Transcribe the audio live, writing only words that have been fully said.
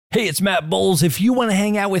Hey, it's Matt Bowles. If you want to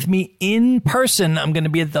hang out with me in person, I'm going to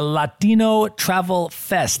be at the Latino Travel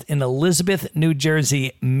Fest in Elizabeth, New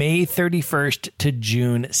Jersey, May 31st to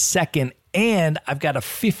June 2nd. And I've got a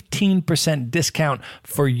 15% discount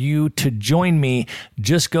for you to join me.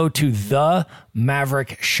 Just go to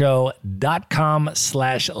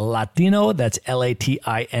themaverickshow.com/Latino. That's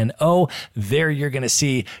Latino. There you're going to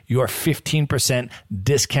see your 15%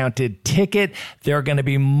 discounted ticket. There are going to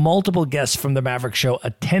be multiple guests from the Maverick Show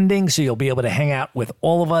attending, so you'll be able to hang out with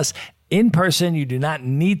all of us in person. You do not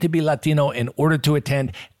need to be Latino in order to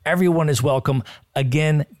attend. Everyone is welcome.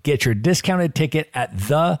 Again, get your discounted ticket at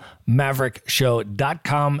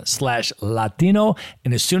themaverickshow.com/Latino.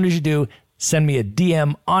 And as soon as you do, send me a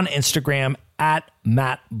DM on Instagram at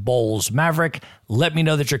Matt Bowles Maverick. Let me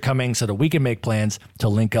know that you're coming so that we can make plans to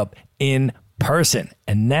link up in person.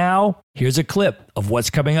 And now, here's a clip of what's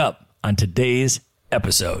coming up on today's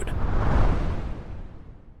episode.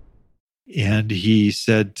 And he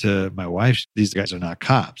said to my wife, these guys are not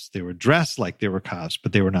cops. They were dressed like they were cops,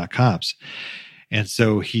 but they were not cops. And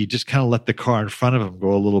so he just kind of let the car in front of him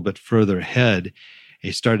go a little bit further ahead.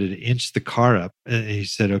 He started to inch the car up. And he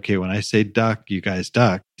said, okay, when I say duck, you guys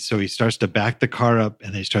duck. So he starts to back the car up,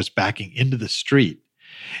 and then he starts backing into the street.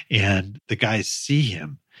 And the guys see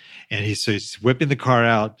him. And he's whipping the car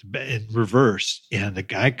out in reverse. And the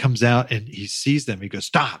guy comes out and he sees them. He goes,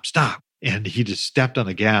 stop, stop. And he just stepped on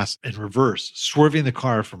the gas in reverse, swerving the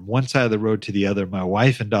car from one side of the road to the other. My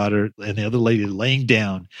wife and daughter and the other lady laying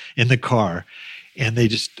down in the car. And they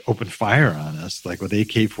just opened fire on us, like with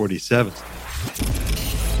AK-47s.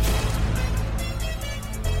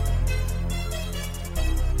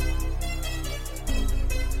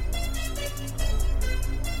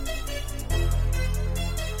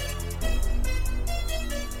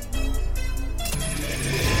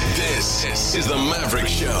 This is the Maverick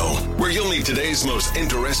Show, where you'll meet today's most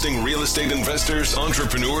interesting real estate investors,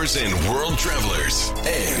 entrepreneurs, and world travelers,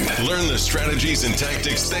 and learn the strategies and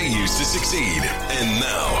tactics they use to succeed. And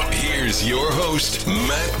now, here's your host,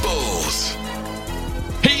 Matt Bowles.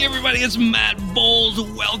 Hey everybody, it's Matt Bowles.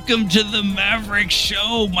 Welcome to the Maverick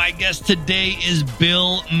Show. My guest today is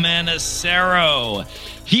Bill Manaserro.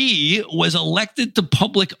 He was elected to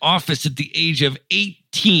public office at the age of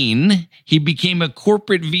 18. He became a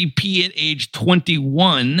corporate VP at age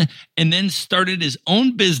 21 and then started his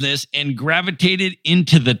own business and gravitated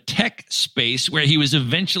into the tech space, where he was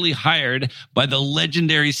eventually hired by the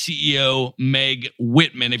legendary CEO Meg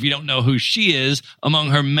Whitman. If you don't know who she is,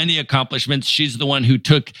 among her many accomplishments, she's the one who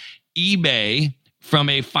took eBay from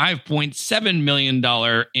a $5.7 million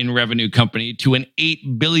in revenue company to an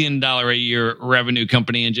 $8 billion a year revenue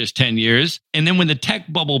company in just 10 years. And then when the tech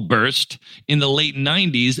bubble burst in the late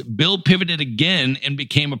 90s, Bill pivoted again and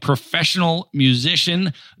became a professional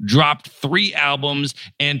musician, dropped 3 albums,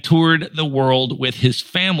 and toured the world with his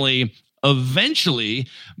family, eventually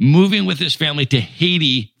moving with his family to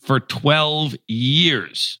Haiti for 12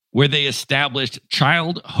 years, where they established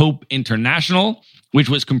Child Hope International, which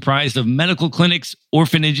was comprised of medical clinics,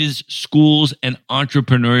 orphanages, schools, and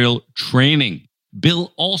entrepreneurial training.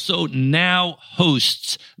 Bill also now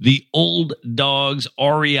hosts the Old Dawgs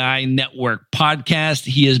REI Network podcast.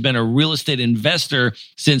 He has been a real estate investor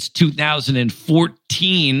since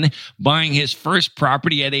 2014, buying his first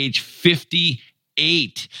property at age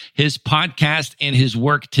 58. His podcast and his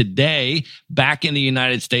work today, back in the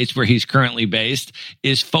United States where he's currently based,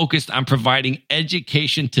 is focused on providing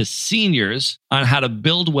education to seniors on how to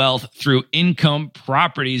build wealth through income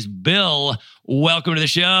properties. Bill, welcome to the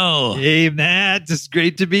show. Hey, Matt. It's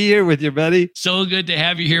great to be here with you, buddy. So good to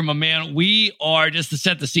have you here, my man. We are, just to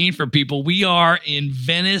set the scene for people, we are in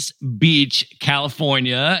Venice Beach,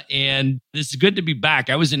 California, and it's good to be back.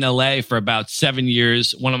 I was in LA for about 7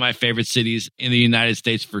 years, one of my favorite cities in the United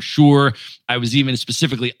States for sure. I was even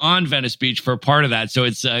specifically on Venice Beach for a part of that. So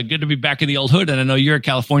it's good to be back in the old hood. And I know you're a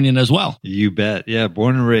Californian as well. You bet. Yeah,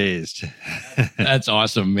 born and raised. That's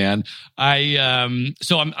awesome, man. I'm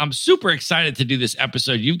super excited to do this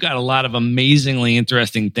episode. You've got a lot of amazingly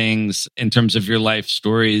interesting things in terms of your life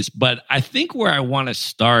stories. But I think where I want to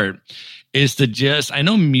start is to I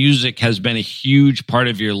know music has been a huge part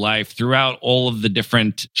of your life throughout all of the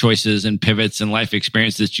different choices and pivots and life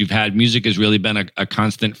experiences you've had. Music has really been a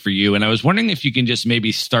constant for you. And I was wondering if you can just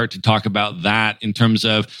maybe start to talk about that in terms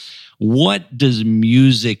of what does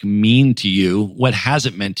music mean to you? What has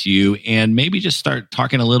it meant to you? And maybe just start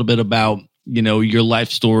talking a little bit about, your life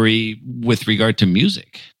story with regard to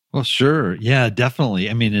music. Well, sure. Yeah, definitely.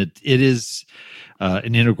 I mean, it is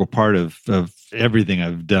an integral part of everything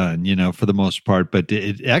I've done, for the most part. But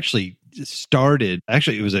it actually started,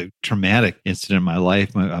 actually, it was a traumatic incident in my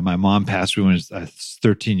life. My mom passed away when I was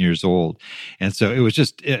 13 years old. And so it was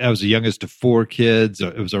I was the youngest of 4 kids.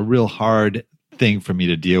 It was a real hard thing for me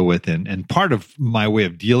to deal with. And part of my way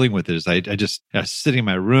of dealing with it is I was sitting in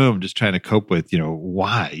my room just trying to cope with,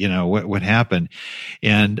 why, what happened.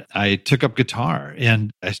 And I took up guitar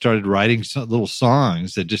and I started writing some little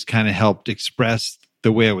songs that just kind of helped express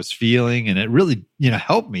the way I was feeling. And it really,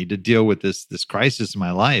 helped me to deal with this crisis in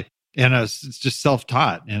my life. And it's just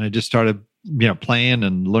self-taught. And I just started playing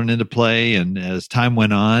and learning to play. And as time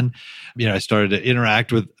went on, I started to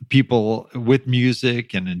interact with people with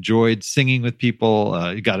music and enjoyed singing with people.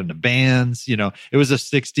 Got into bands. It was the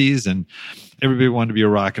 60s and everybody wanted to be a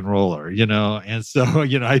rock and roller, And so,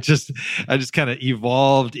 I just kind of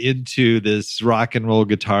evolved into this rock and roll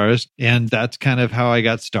guitarist. And that's kind of how I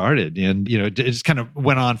got started. And, it just kind of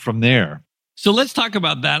went on from there. So let's talk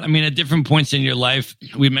about that. I mean, at different points in your life,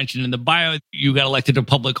 we mentioned in the bio, you got elected to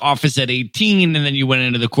public office at 18, and then you went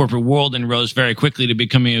into the corporate world and rose very quickly to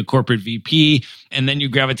becoming a corporate VP, and then you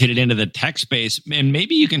gravitated into the tech space. And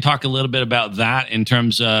maybe you can talk a little bit about that in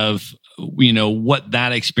terms of, what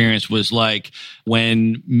that experience was like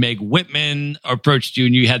when Meg Whitman approached you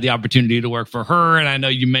and you had the opportunity to work for her. And I know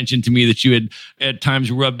you mentioned to me that you had at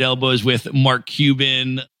times rubbed elbows with Mark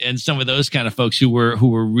Cuban and some of those kind of folks who were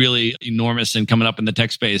really enormous and coming up in the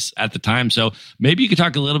tech space at the time. So maybe you could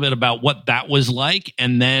talk a little bit about what that was like.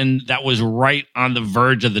 And then that was right on the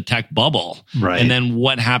verge of the tech bubble. Right. And then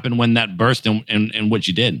what happened when that burst and what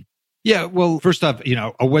you did. Yeah, well, first off,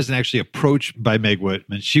 I wasn't actually approached by Meg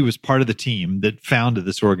Whitman. She was part of the team that founded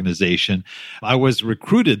this organization. I was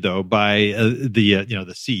recruited, though, by the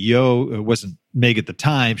CEO. It wasn't Meg at the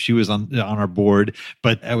time. She was on our board,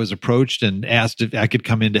 but I was approached and asked if I could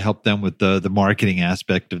come in to help them with the marketing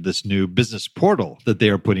aspect of this new business portal that they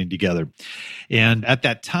are putting together. And at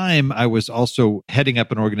that time, I was also heading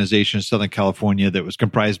up an organization in Southern California that was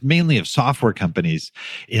comprised mainly of software companies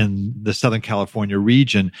in the Southern California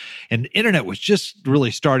region. And internet was just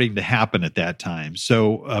really starting to happen at that time.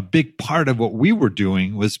 So a big part of what we were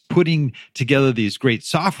doing was putting together these great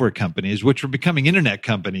software companies, which were becoming internet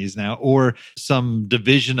companies now, or some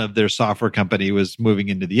division of their software company was moving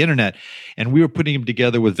into the internet. And we were putting them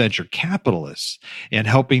together with venture capitalists and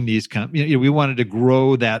helping these companies. We wanted to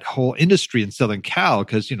grow that whole industry in Southern Cal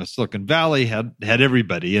because, Silicon Valley had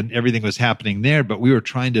everybody and everything was happening there. But we were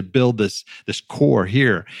trying to build this core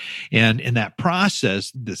here. And in that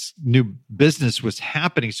process, this new business was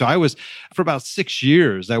happening. So for about 6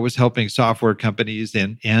 years, I was helping software companies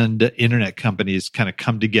and internet companies kind of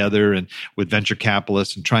come together and with venture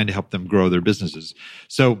capitalists and trying to help them grow their businesses.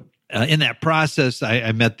 So in that process,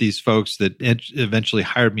 I met these folks that eventually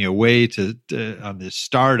hired me away on this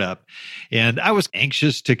startup. And I was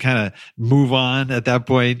anxious to kind of move on at that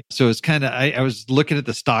point. So it's kind of, I was looking at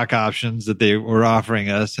the stock options that they were offering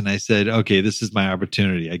us. And I said, okay, this is my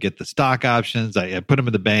opportunity. I get the stock options. I put them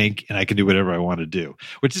in the bank and I can do whatever I want to do,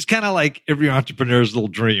 which is kind of like every entrepreneur's little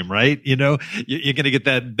dream, right? You're going to get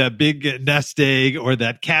that big nest egg or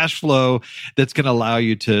that cash flow that's going to allow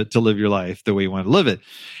you to live your life the way you want to live it.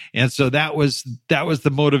 And so that was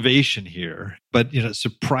the motivation here. But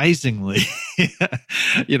surprisingly,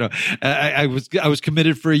 I was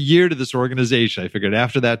committed for a year to this organization. I figured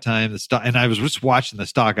after that time, and I was just watching the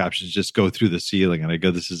stock options just go through the ceiling, and I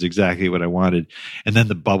go, "This is exactly what I wanted." And then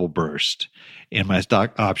the bubble burst, and my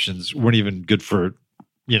stock options weren't even good for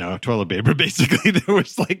toilet paper. Basically, there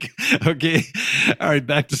was like, okay, all right,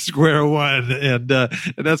 back to square one, and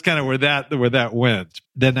that's kind of where that went.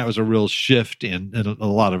 Then that was a real shift in a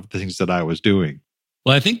lot of things that I was doing.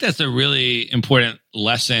 Well, I think that's a really important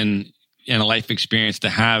lesson and a life experience to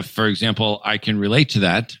have. For example, I can relate to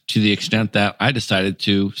that to the extent that I decided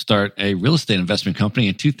to start a real estate investment company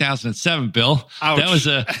in 2007, Bill. Ouch.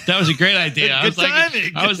 That was a great idea. I was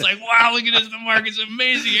timing. like, wow, look at this. The market's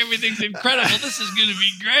amazing. Everything's incredible. This is going to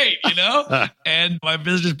be great, And my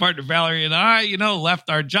business partner, Valerie, and I, left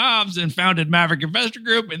our jobs and founded Maverick Investor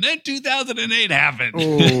Group. And then 2008 happened.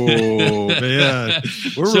 Oh, man.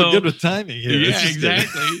 We're real good with timing here. Yeah,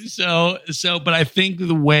 exactly. But I think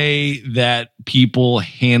the way that people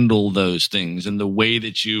handle those things and the way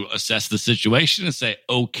that you assess the situation and say,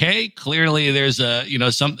 okay, clearly there's I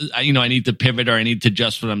need to pivot or I need to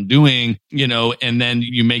adjust what I'm doing, and then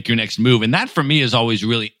you make your next move. And that for me is always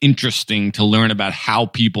really interesting to learn about how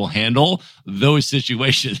people handle those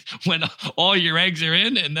situations when all your eggs are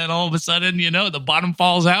in and then all of a sudden, the bottom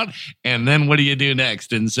falls out and then what do you do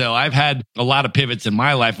next? And so I've had a lot of pivots in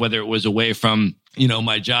my life, whether it was away from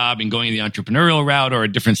my job and going the entrepreneurial route or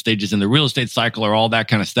at different stages in the real estate cycle or all that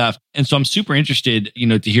kind of stuff. And so I'm super interested,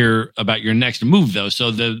 to hear about your next move though.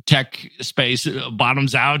 So the tech space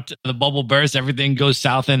bottoms out, the bubble bursts, everything goes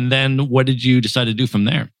south. And then what did you decide to do from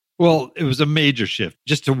there? Well, it was a major shift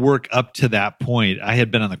just to work up to that point. I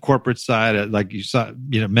had been on the corporate side, like you saw,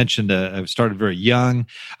 mentioned. I started very young.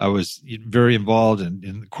 I was very involved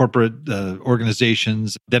in corporate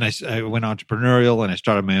organizations. Then I went entrepreneurial and I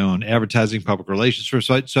started my own advertising, public relations firm.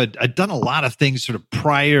 So I'd done a lot of things sort of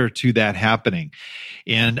prior to that happening,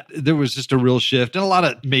 and there was just a real shift and a lot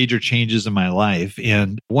of major changes in my life.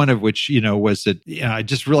 And one of which, was that I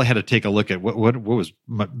just really had to take a look at what was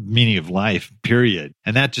my meaning of life, period,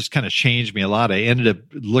 and that just kind of changed me a lot. I ended up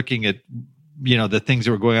looking at the things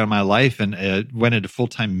that were going on in my life and went into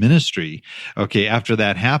full-time ministry. Okay, after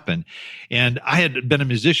that happened. And I had been a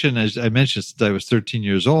musician, as I mentioned, since I was 13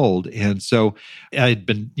 years old. And so I'd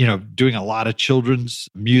been, doing a lot of children's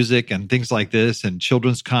music and things like this and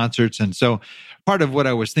children's concerts. And so part of what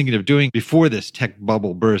I was thinking of doing before this tech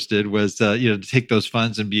bubble bursted was, to take those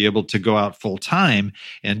funds and be able to go out full time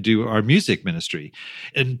and do our music ministry.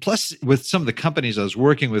 And plus, with some of the companies I was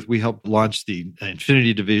working with, we helped launch the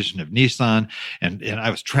Infinity division of Nissan. And I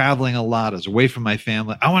was traveling a lot. I was away from my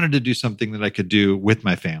family. I wanted to do something that I could do with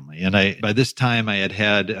my family. And by this time I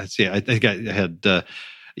had I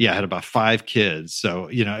had about 5 kids. So,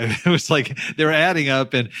 it was like they were adding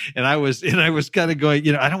up and I was kind of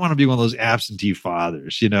going, I don't want to be one of those absentee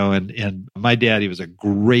fathers, and my dad, he was a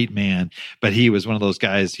great man, but he was one of those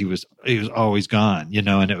guys, he was always gone,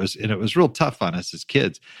 and it was real tough on us as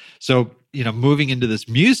kids. So, moving into this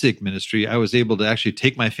music ministry, I was able to actually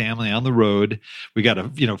take my family on the road. We got a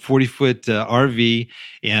 40-foot RV,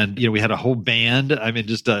 and we had a whole band. I mean,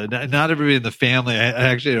 just not everybody in the family. I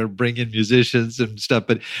actually had to bring in musicians and stuff,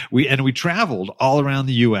 but we traveled all around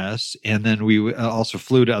the U.S. and then we also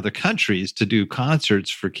flew to other countries to do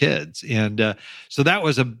concerts for kids, and so that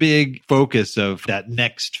was a big focus of that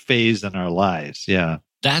next phase in our lives. Yeah.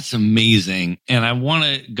 That's amazing. And I want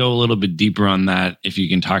to go a little bit deeper on that, if you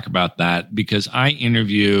can talk about that, because I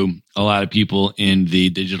interview a lot of people in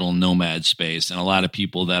the digital nomad space and a lot of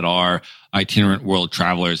people that are itinerant world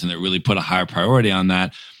travelers and that really put a higher priority on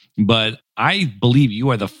that. But I believe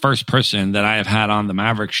you are the first person that I have had on the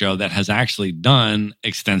Maverick Show that has actually done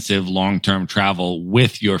extensive long-term travel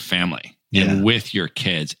with your family. And with your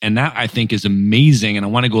kids. And that I think is amazing. And I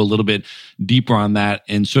want to go a little bit deeper on that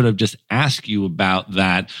and sort of just ask you about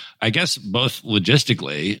that, I guess, both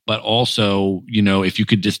logistically, but also, if you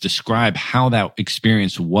could just describe how that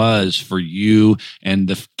experience was for you and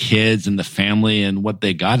the kids and the family and what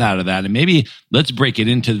they got out of that. And maybe let's break it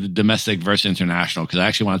into the domestic versus international, because I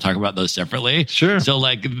actually want to talk about those separately. Sure. So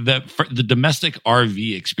like the domestic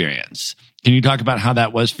RV experience, can you talk about how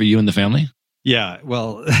that was for you and the family? Yeah,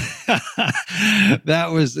 well, that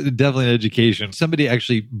was definitely an education. Somebody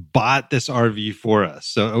actually bought this RV for us.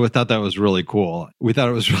 So we thought that was really cool. We thought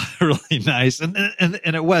it was really nice. And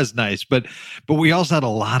it was nice, but we also had a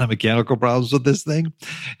lot of mechanical problems with this thing.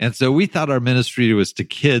 And so we thought our ministry was to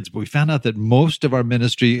kids, but we found out that most of our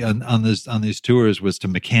ministry on these tours was to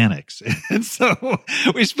mechanics. And so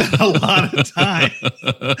we spent a lot of time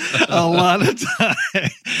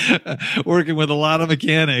working with a lot of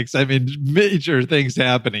mechanics. I mean, major things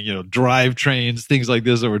happening, drivetrains, things like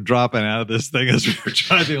this that were dropping out of this thing as we were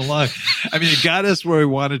driving along. I mean, it got us where we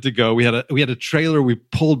wanted to go. We had a trailer we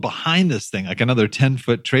pulled behind this thing, like another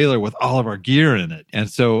 10-foot trailer with all of our gear in it. And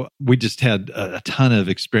so we just had a ton of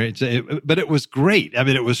experience, but it was great. I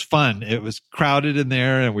mean, it was fun. It was crowded in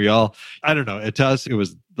there and we all, I don't know, to us, it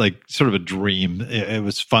was like sort of a dream. It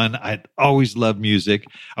was fun. I'd always loved music.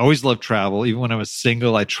 I always loved travel. Even when I was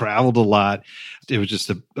single, I traveled a lot. It was just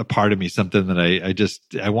a part of me, something that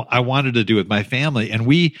I wanted to do with my family. And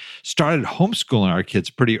we started homeschooling our kids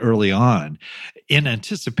pretty early on in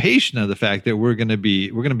anticipation of the fact that we're going to be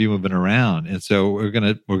moving around. And so we're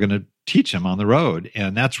going to teach them on the road.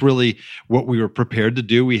 And that's really what we were prepared to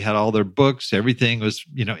do. We had all their books, everything was,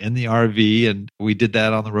 in the RV, and we did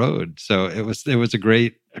that on the road. So it was a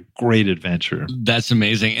great adventure. That's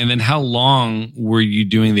amazing. And then how long were you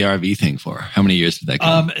doing the RV thing for? How many years did that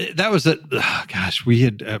go? That was we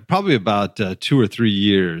had probably about 2 or 3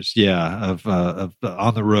 years. Yeah. Of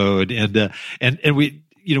on the road. And we,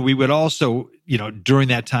 we would also, during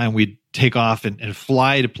that time, we'd take off and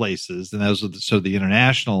fly to places. And those were the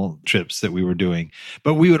international trips that we were doing.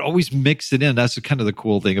 But we would always mix it in. That's kind of the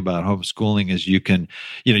cool thing about homeschooling is you can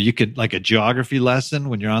like a geography lesson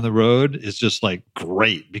when you're on the road is just like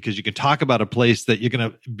great because you can talk about a place that you're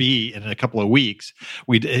going to be in a couple of weeks.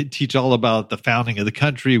 We'd teach all about the founding of the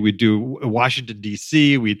country. We'd do Washington,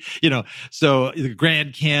 D.C. So the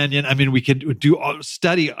Grand Canyon. I mean, we could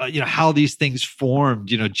study, how these things formed,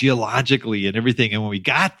 geologically and everything. And when we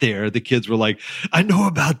got there, the kids were like, I know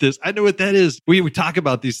about this. I know what that is. We talk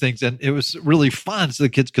about these things and it was really fun. So the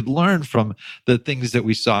kids could learn from the things that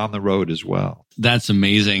we saw on the road as well. That's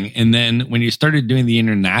amazing. And then when you started doing the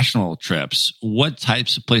international trips, what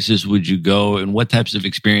types of places would you go and what types of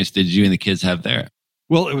experience did you and the kids have there?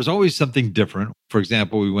 Well, it was always something different. For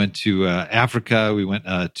example, we went to Africa, we went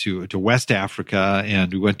to West Africa,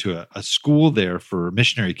 and we went to a school there for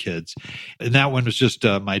missionary kids. And that one was just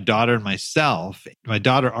my daughter and myself. My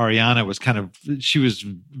daughter, Ariana, she was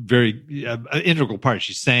very an integral part.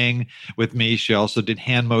 She sang with me. She also did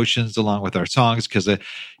hand motions along with our songs because,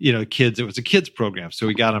 kids, it was a kids program. So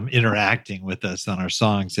we got them interacting with us on our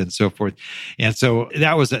songs and so forth. And so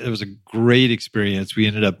it was a great experience. We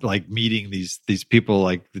ended up like meeting these people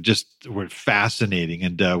like just were fascinating.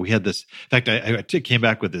 And we had this, in fact, I came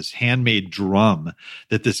back with this handmade drum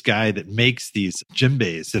that this guy that makes these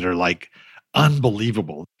djembes that are like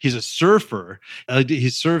unbelievable. He's a surfer. He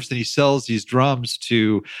surfs and he sells these drums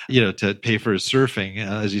to pay for his surfing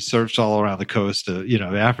as he surfs all around the coast of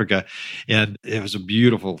Africa. And it was a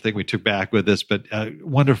beautiful thing we took back with us, but a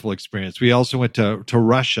wonderful experience. We also went to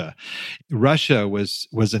Russia. Russia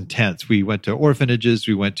was intense. We went to orphanages,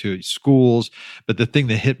 we went to schools, but the thing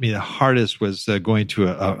that hit me the hardest was going to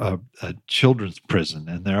a children's prison.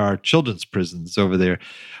 And there are children's prisons over there,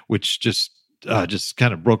 which just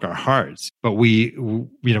kind of broke our hearts. But we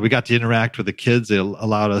got to interact with the kids. It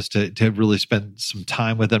allowed us to really spend some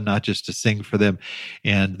time with them, not just to sing for them.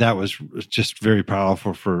 And that was just very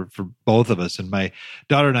powerful for both of us. And my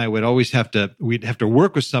daughter and I would always we'd have to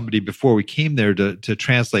work with somebody before we came there to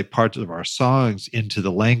translate parts of our songs into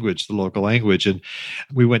the local language. And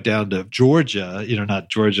we went down to Georgia, not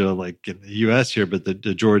Georgia like in the U.S. here, but the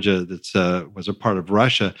Georgia that's was a part of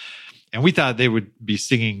Russia. And we thought they would be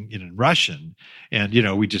singing in Russian. And,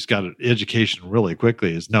 we just got an education really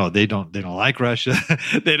quickly is no, they don't like Russia.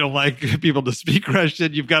 They don't like people to speak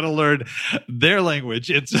Russian. You've got to learn their language.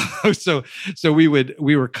 And so we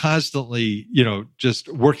were constantly, just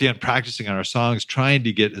working on practicing on our songs, trying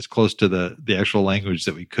to get as close to the actual language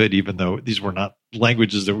that we could, even though these were not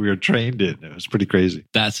languages that we were trained in. It was pretty crazy.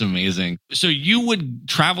 That's amazing. So you would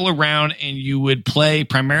travel around and you would play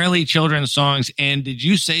primarily children's songs. And did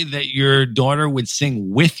you say that your daughter would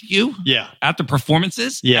sing with you? Yeah. At the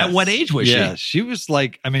performances? Yeah. At what age was she? Yeah, she was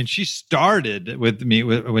like, she started with me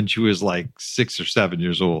when she was like 6 or 7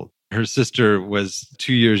 years old. Her sister was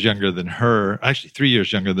 2 years younger than her, actually 3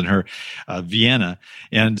 years younger than her, Vienna.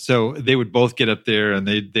 And so they would both get up there and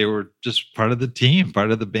they were just part of the team,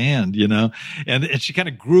 part of the band, and she kind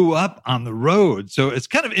of grew up on the road. So it's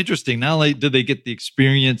kind of interesting. Not only did they get the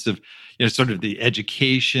experience of, sort of the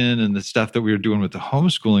education and the stuff that we were doing with the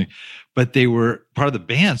homeschooling, but they were part of the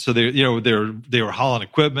band. So they were hauling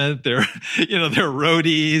equipment. They're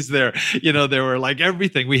roadies. They were like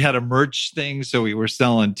everything. We had a merch thing. So we were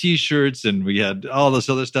selling t-shirts and we had all this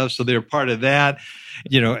other stuff. So they were part of that.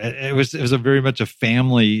 It was a very much a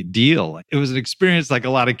family deal. It was an experience like a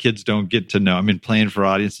lot of kids don't get to know. Playing for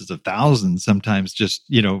audiences of thousands, sometimes just,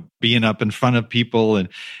 being up in front of people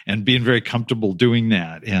and being very comfortable doing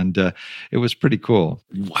that. And it was pretty cool.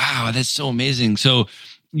 Wow, that's so amazing. So,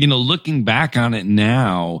 looking back on it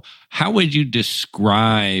now, how would you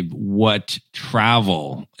describe what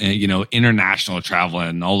travel, international travel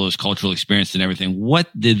and all those cultural experiences and everything, what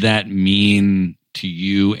did that mean to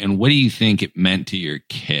you? And what do you think it meant to your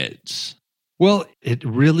kids? Well, it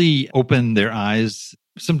really opened their eyes.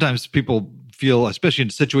 Sometimes people feel, especially in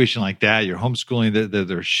a situation like that, you're homeschooling,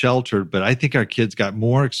 they're sheltered. But I think our kids got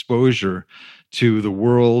more exposure to the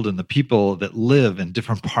world and the people that live in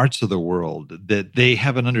different parts of the world, that they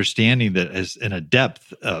have an understanding that is in a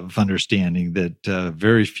depth of understanding that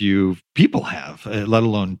very few people have, let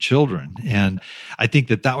alone children. And I think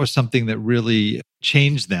that was something that really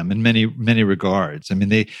changed them in many, many regards.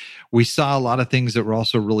 We saw a lot of things that were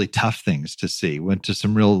also really tough things to see. Went to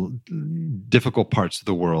some real difficult parts of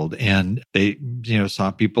the world, and they,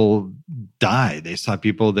 saw people die. They saw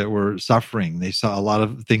people that were suffering. They saw a lot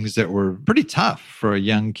of things that were pretty tough for a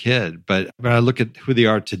young kid. But when I look at who they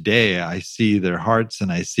are today, I see their hearts,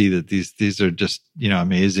 and I see that these are just,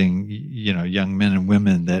 amazing, young men and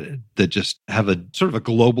women that just have a sort of a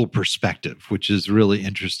global perspective, which is really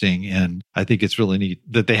interesting. And I think it's really neat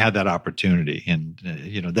that they had that opportunity. And,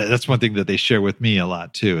 that's one thing that they share with me a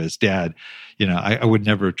lot too, as Dad, I would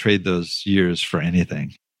never trade those years for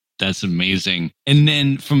anything. That's amazing. And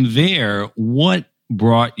then from there, what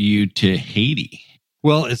brought you to Haiti?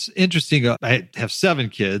 Well, it's interesting. I have 7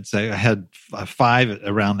 kids. I had 5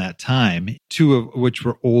 around that time, 2 of which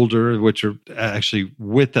were older, which are actually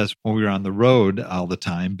with us when we were on the road all the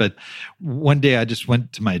time. But one day I just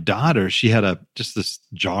went to my daughter. She had just this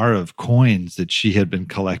jar of coins that she had been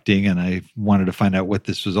collecting, and I wanted to find out what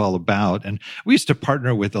this was all about. And we used to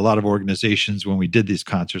partner with a lot of organizations when we did these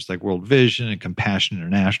concerts, like World Vision and Compassion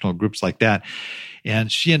International, groups like that.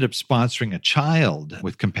 And she ended up sponsoring a child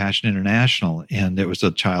with Compassion International, and it was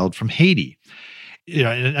a child from Haiti.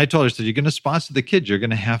 And I told her, I said, you're going to sponsor the kid. You're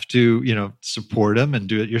going to have to, support them and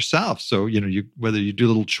do it yourself. So, whether you do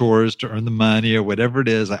little chores to earn the money or whatever it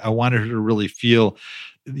is, I wanted her to really feel,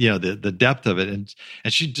 the depth of it.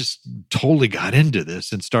 And she just totally got into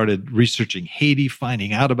this and started researching Haiti,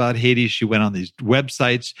 finding out about Haiti. She went on these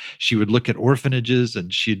websites. She would look at orphanages,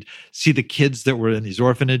 and she'd see the kids that were in these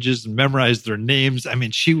orphanages and memorize their names. I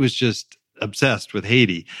mean, she was just obsessed with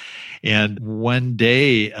Haiti. And one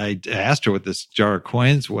day I asked her what this jar of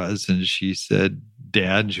coins was, and she said,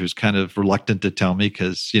 Dad, and she was kind of reluctant to tell me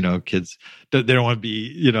because, kids, they don't want to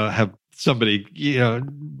be, have somebody,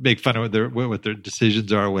 make fun of what their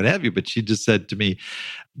decisions are or what have you. But she just said to me,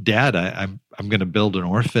 Dad, I'm going to build an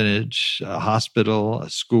orphanage, a hospital, a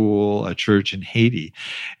school, a church in Haiti.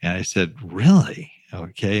 And I said, really?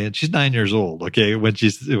 Okay. And she's 9 years old. Okay. When she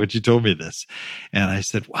told me this, and I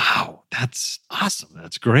said, wow, that's awesome.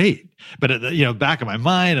 That's great. But back of my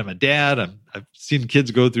mind, I'm a dad. I've seen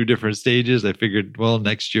kids go through different stages. I figured, well,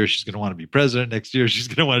 next year she's going to want to be president. Next year she's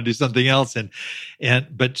going to want to do something else.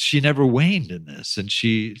 But she never waned in this.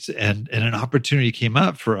 And an opportunity came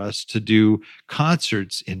up for us to do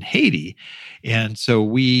concerts in Haiti. And so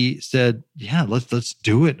we said, yeah, let's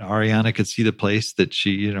do it. Ariana could see the place that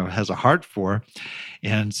she, has a heart for.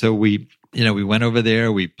 And so we went over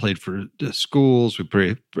there, we played for schools, we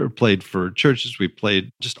played for churches, we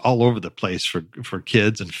played just all over the place for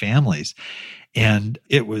kids and families. And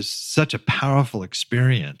it was such a powerful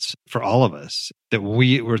experience for all of us that when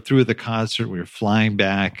we were through the concert, we were flying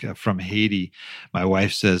back from Haiti. My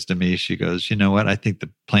wife says to me, she goes, you know what? I think the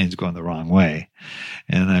plane's going the wrong way.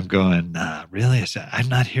 And I'm going, really? I said, I'm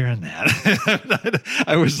not hearing that.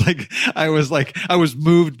 I was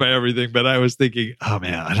moved by everything, but I was thinking, oh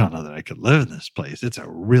man, I don't know that I could live in this place. It's a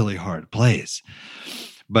really hard place.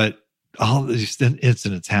 But all these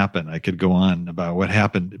incidents happened. I could go on about what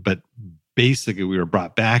happened, but basically, we were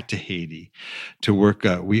brought back to Haiti to work.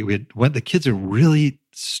 When the kids are really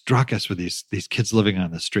struck us with these kids living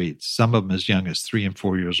on the streets. Some of them as young as 3 and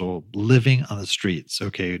 4 years old, living on the streets.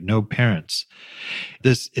 Okay, no parents.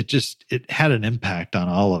 It had an impact on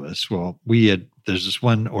all of us. Well, there's this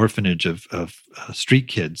one orphanage of street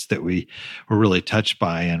kids that we were really touched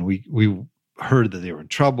by, and we heard that they were in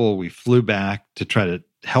trouble. We flew back to try to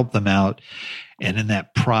help them out. And in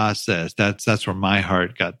that process, that's where my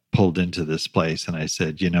heart got pulled into this place. And I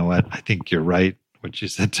said, you know what? I think you're right. What you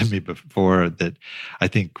said to me before, that I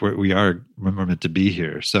think we're meant to be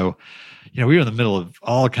here. So, we were in the middle of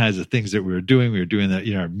all kinds of things that we were doing. We were doing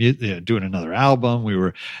that, doing another album. We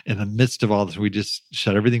were in the midst of all this. We just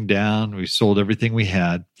shut everything down. We sold everything we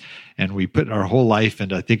had, and we put our whole life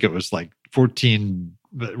into, I think it was like 14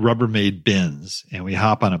 Rubbermaid bins, and we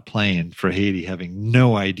hop on a plane for Haiti, having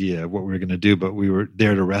no idea what we were going to do, but we were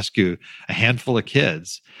there to rescue a handful of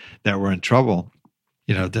kids that were in trouble.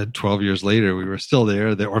 That 12 years later, we were still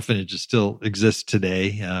there. The orphanages still exist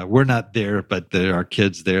today. We're not there, but there are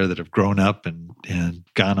kids there that have grown up and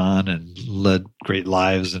gone on and led great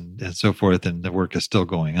lives and so forth, and the work is still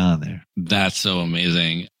going on there. That's so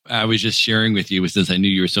amazing. I was just sharing with you, since I knew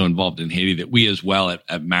you were so involved in Haiti, that we as well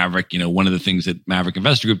at Maverick, one of the things at Maverick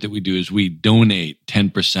Investor Group that we do is we donate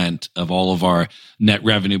 10% of all of our net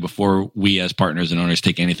revenue before we as partners and owners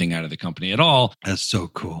take anything out of the company at all. That's so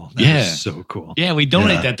cool. That is so cool. Yeah, we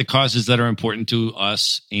donate that to causes that are important to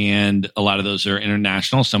us. And a lot of those are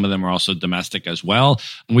international. Some of them are also domestic as well.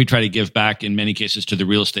 And we try to give back in many cases to the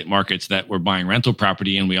real estate markets that we're buying rental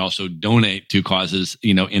property. And we also donate to causes,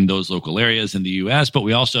 in those local areas in the US, but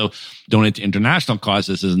we also also donate to international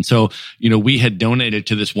causes. And so, we had donated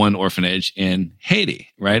to this one orphanage in Haiti,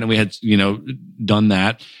 right? And we had, done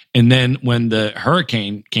that. And then when the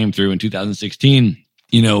hurricane came through in 2016,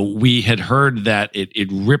 we had heard that it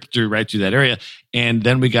ripped right through that area. And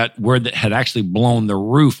then we got word that had actually blown the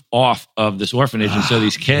roof off of this orphanage. And so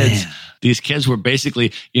these kids were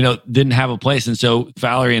basically, didn't have a place. And so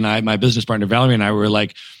Valerie and I, my business partner, Valerie and I were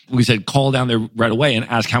like, we said, call down there right away and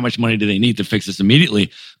ask how much money do they need to fix this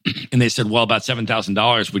immediately. And they said, well, about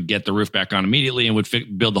 $7,000 would get the roof back on immediately and would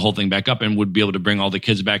build the whole thing back up and would be able to bring all the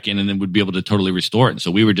kids back in and then would be able to totally restore it. And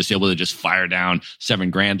so we were just able to just fire down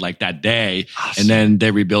 $7,000 like that day. Awesome. And then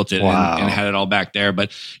they rebuilt it and had it all back there.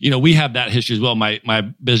 But, we have that history as well. My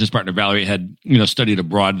business partner, Valerie, had, studied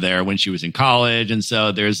abroad there when she was in college. And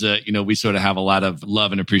so there's we sort of have a lot of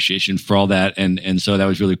love and appreciation for all that. And so that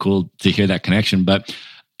was really cool to hear that connection. But,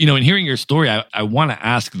 in hearing your story, I want to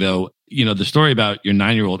ask though, the story about your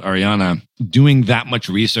 9-year-old Ariana doing that much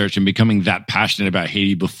research and becoming that passionate about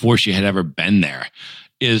Haiti before she had ever been there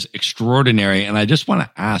is extraordinary. And I just want to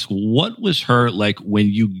ask, what was her like when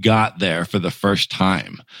you got there for the first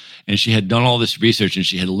time? And she had done all this research and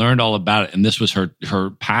she had learned all about it. And this was her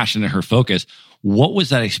passion and her focus. What was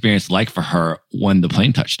that experience like for her when the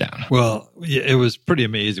plane touched down? Well, it was pretty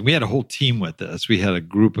amazing. We had a whole team with us. We had a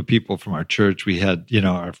group of people from our church. We had,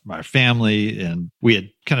 our family, and we had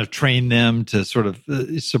kind of trained them to sort of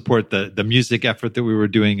support the music effort that we were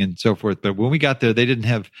doing and so forth. But when we got there, they didn't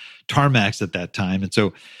have tarmacs at that time. And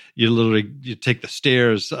so you take the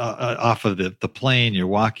stairs off of the plane.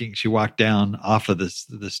 She walked down off of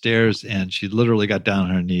the stairs, and she literally got down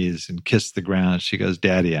on her knees and kissed the ground. She goes,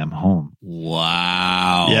 "Daddy, I'm home."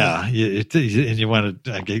 Wow. Yeah. And you want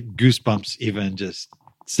to get goosebumps even just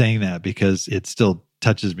saying that, because it still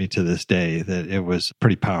touches me to this day that it was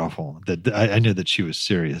pretty powerful, that I knew that she was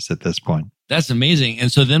serious at this point. That's amazing.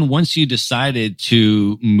 And so then once you decided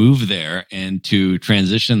to move there and to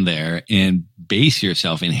transition there and base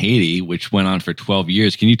yourself in Haiti, which went on for 12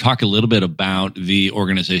 years, can you talk a little bit about the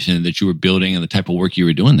organization that you were building and the type of work you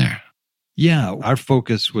were doing there? Yeah, our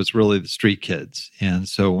focus was really the street kids. And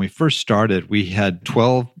so when we first started, we had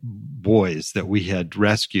 12 boys that we had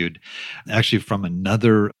rescued actually from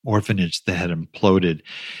another orphanage that had imploded.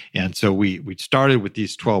 And so we started with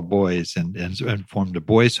these 12 boys and formed a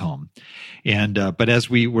boys' home. And but as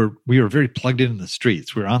we were very plugged in the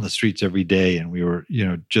streets. We were on the streets every day, and we were,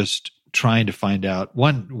 just trying to find out,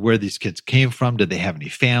 one, where these kids came from. Did they have any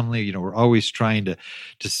family? We're always trying to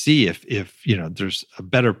see if there's a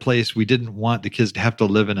better place. We didn't want the kids to have to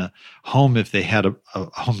live in a home if they had a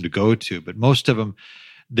home to go to. But most of them,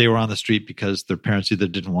 they were on the street because their parents either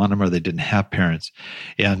didn't want them or they didn't have parents.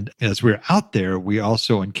 And as we were out there, we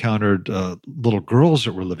also encountered little girls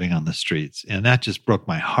that were living on the streets. And that just broke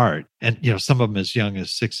my heart. And, some of them as young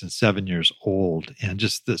as 6 and 7 years old, and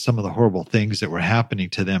just some of the horrible things that were happening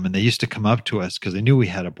to them. And they used to come up to us because they knew we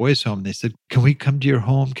had a boys' home. And they said, "Can we come to your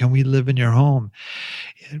home? Can we live in your home?"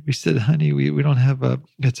 And we said, "Honey, we don't have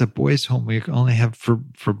it's a boys' home. We only have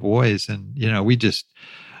for boys." And,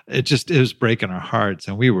 it was breaking our hearts.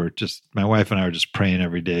 And my wife and I were just praying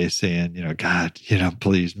every day saying, "God,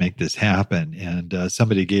 please make this happen." And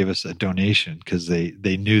somebody gave us a donation because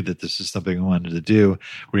they knew that this is something we wanted to do.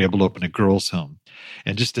 We were able to open a girls' home.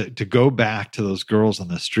 And just to go back to those girls on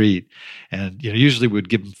the street, and usually we'd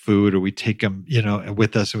give them food, or we'd take them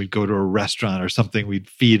with us, and we'd go to a restaurant or something, we'd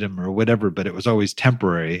feed them or whatever, but it was always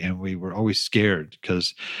temporary, and we were always scared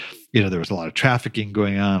because there was a lot of trafficking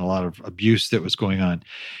going on, a lot of abuse that was going on.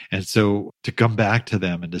 And so to come back to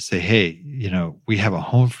them and to say, "Hey, we have a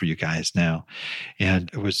home for you guys now." And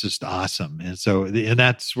it was just awesome. And so, and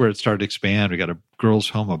that's where it started to expand. We got a girls'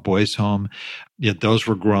 home, a boys' home. Those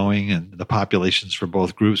were growing, and the populations for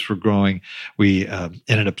both groups were growing. We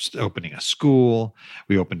ended up opening a school.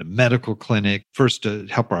 We opened a medical clinic, first to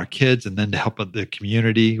help our kids and then to help the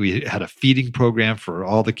community. We had a feeding program for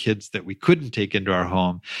all the kids that we couldn't take into our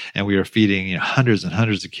home. And we were feeding hundreds and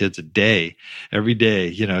hundreds of kids a day, every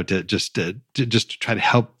day, to just to try to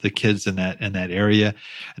help the kids in that area.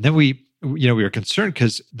 And then we were concerned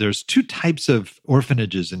because there's two types of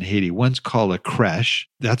orphanages in Haiti. One's called a creche.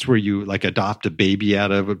 That's where you adopt a baby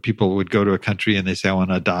out of it. People would go to a country and they say, "I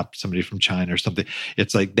want to adopt somebody from China or something."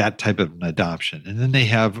 It's like that type of an adoption. And then they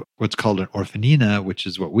have what's called an orphanina, which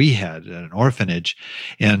is what we had, an orphanage.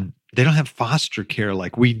 And they don't have foster care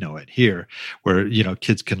like we know it here, where,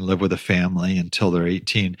 kids can live with a family until they're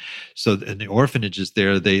 18. So in the orphanages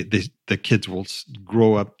there, the kids will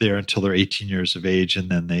grow up there until they're 18 years of age, and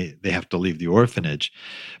then they have to leave the orphanage.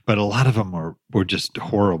 But a lot of them were just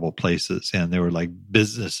horrible places, and they were like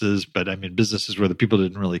businesses, but businesses where the people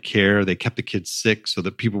didn't really care. They kept the kids sick so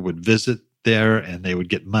that people would visit there and they would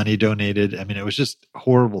get money donated. It was just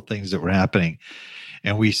horrible things that were happening.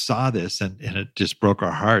 And we saw this, and it just broke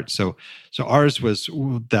our heart. So ours was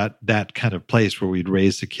that kind of place where we'd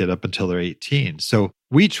raise the kid up until they're 18. So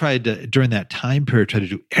we tried to, during that time period, try to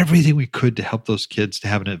do everything we could to help those kids to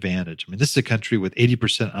have an advantage. This is a country with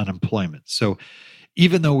 80% unemployment. So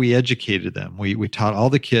even though we educated them, we taught all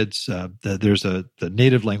the kids, the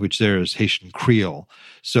native language there is Haitian Creole.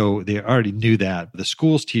 So they already knew that. The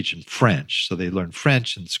schools teach in French. So they learn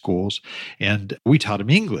French in schools. And we taught them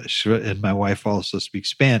English. And my wife also speaks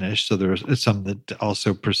Spanish. So there was some that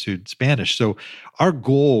also pursued Spanish. So our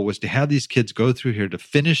goal was to have these kids go through here to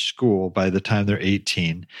finish school by the time they're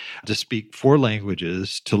 18, to speak 4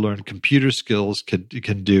 languages, to learn computer skills,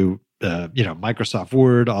 can do Microsoft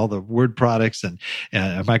Word, all the Word products and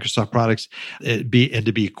Microsoft products, and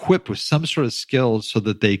to be equipped with some sort of skills so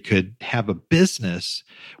that they could have a business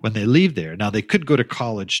when they leave there. Now, they could go to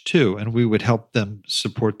college too, and we would help them,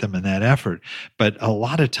 support them in that effort. But a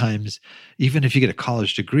lot of times, even if you get a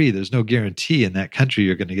college degree, there's no guarantee in that country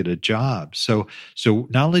you're going to get a job. So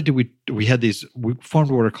not only did we formed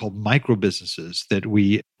what are called micro businesses that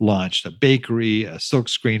we launched: a bakery, a silk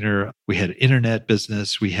screener. We had an internet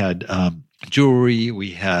business. We had jewelry.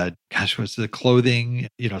 We had, what's the clothing,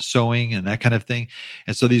 sewing and that kind of thing.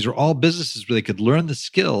 And so these are all businesses where they could learn the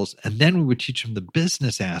skills, and then we would teach them the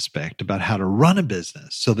business aspect about how to run a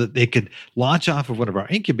business so that they could launch off of one of our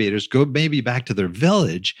incubators, go maybe back to their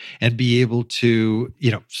village and be able to,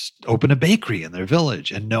 open a bakery in their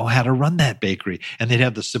village and know how to run that bakery. And they'd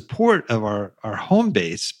have the support of our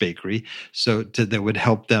home-based bakery that would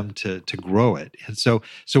help them to grow it. And so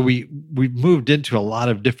we moved into a lot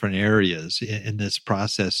of different areas in this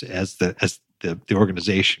process as the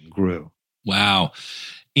organization grew. Wow.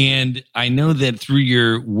 And I know that through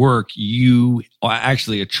your work, you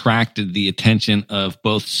actually attracted the attention of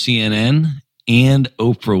both CNN and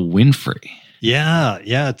Oprah Winfrey. Yeah,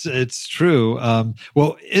 it's true.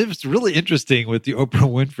 Well, it was really interesting with the Oprah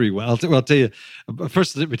Winfrey one. I'll tell you.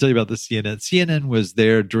 First, let me tell you about the CNN. CNN was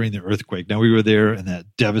there during the earthquake. Now, we were there in that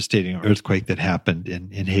devastating earthquake that happened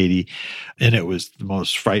in Haiti, and it was the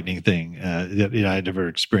most frightening thing that I'd ever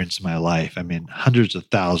experienced in my life. Hundreds of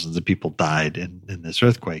thousands of people died in this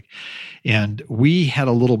earthquake. And we had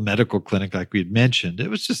a little medical clinic, like we had mentioned.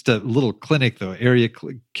 It was just a little clinic, though.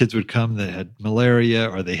 Kids would come that had malaria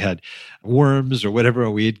or they had worms or whatever,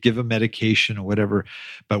 or we'd give them medication or whatever.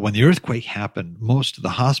 But when the earthquake happened, most of the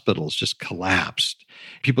hospitals just collapsed.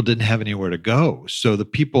 People didn't have anywhere to go. So the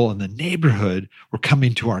people in the neighborhood were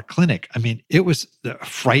coming to our clinic. It was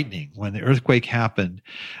frightening. When the earthquake happened,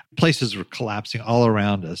 places were collapsing all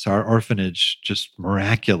around us. Our orphanage just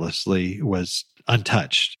miraculously was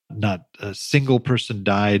untouched. Not a single person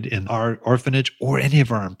died in our orphanage or any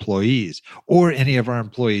of our employees or any of our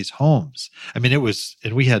employees' homes. And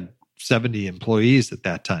we had 70 employees at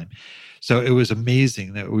that time. So it was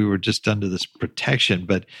amazing that we were just under this protection,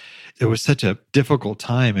 but it was such a difficult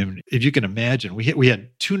time. If you can imagine, we had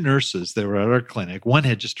 2 nurses that were at our clinic. One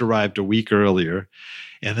had just arrived a week earlier,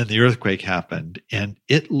 and then the earthquake happened, and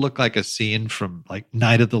it looked like a scene from like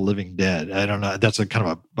Night of the Living Dead. I don't know. That's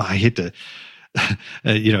I hate to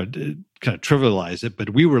kind of trivialize it,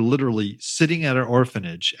 but we were literally sitting at our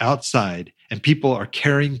orphanage outside, and people are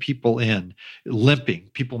carrying people in, limping,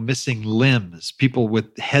 people missing limbs, people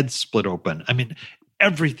with heads split open.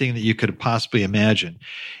 Everything that you could possibly imagine.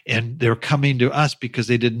 And they're coming to us because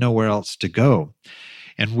they didn't know where else to go.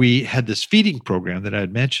 And we had this feeding program that I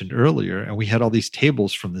had mentioned earlier, and we had all these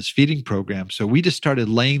tables from this feeding program. So we just started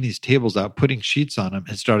laying these tables out, putting sheets on them,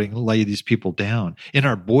 and starting to lay these people down in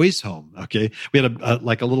our boys' home. Okay, we had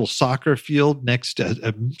a little soccer field next to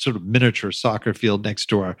a sort of miniature soccer field next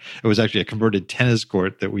to it was actually a converted tennis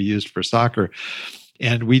court that we used for soccer,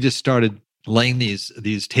 and we just started laying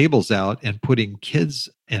these tables out and putting kids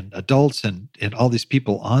and adults and all these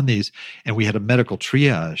people on these. And we had a medical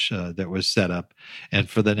triage that was set up. And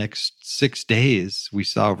for the next 6 days, we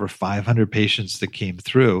saw over 500 patients that came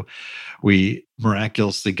through. We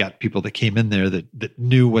miraculously got people that came in there that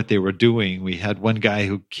knew what they were doing. We had one guy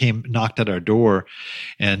who knocked at our door,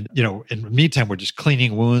 and, in the meantime, we're just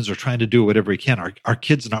cleaning wounds or trying to do whatever we can. Our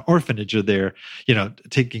kids in our orphanage are there,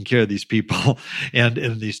 taking care of these people and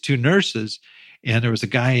these 2 nurses. And there was a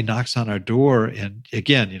guy who knocks on our door. And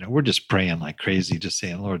again, we're just praying like crazy, just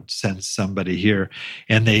saying, Lord, send somebody here.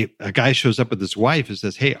 And a guy shows up with his wife and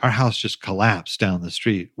says, hey, our house just collapsed down the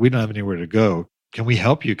street. We don't have anywhere to go. Can we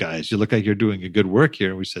help you guys? You look like you're doing a good work here.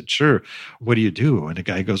 And we said, sure. What do you do? And the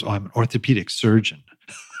guy goes, oh, I'm an orthopedic surgeon.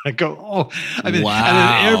 I go, wow. And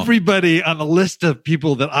everybody on the list of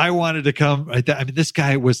people that I wanted to come, this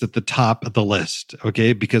guy was at the top of the list,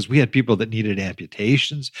 okay? Because we had people that needed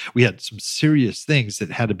amputations. We had some serious things that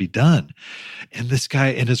had to be done. And this guy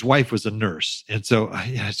and his wife was a nurse. And so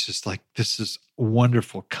it's just like, this is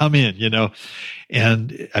wonderful. Come in,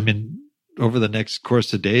 And over the next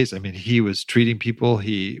course of days, he was treating people.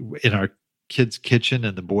 In our kids' kitchen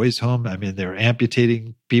and the boys' home, they were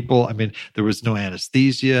amputating people. There was no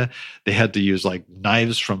anesthesia. They had to use like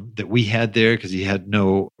knives that we had there because he had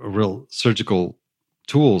no real surgical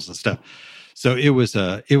tools and stuff. So it was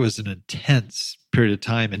an intense period of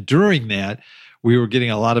time. And during that, we were getting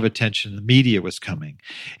a lot of attention. The media was coming,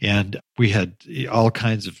 and we had all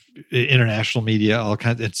kinds of international media, and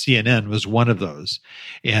CNN was one of those.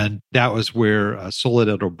 And that was where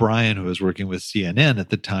Soledad O'Brien, who was working with CNN at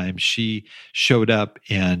the time, she showed up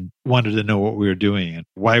and wanted to know what we were doing and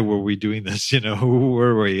why were we doing this, who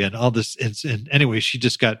were we, and all this. And anyway, she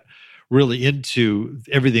just got really into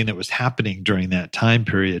everything that was happening during that time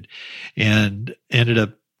period, and ended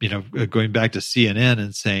up going back to CNN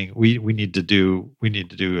and saying we need to do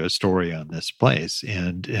a story on this place,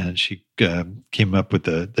 and she came up with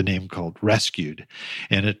the name called Rescued,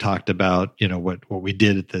 and it talked about what we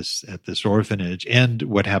did at this orphanage and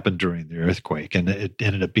what happened during the earthquake, and it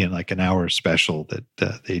ended up being like an hour special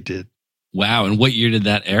that they did. Wow! And what year did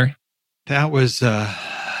that air? That was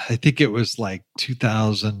I think it was like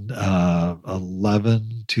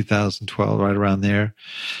 2011, 2012, right around there.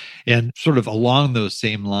 And sort of along those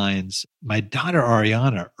same lines, my daughter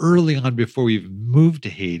Ariana, early on before we even moved to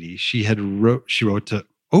Haiti, she wrote to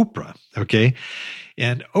Oprah, okay?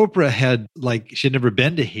 And Oprah had she had never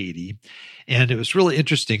been to Haiti. And it was really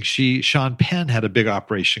interesting. Sean Penn had a big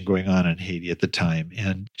operation going on in Haiti at the time.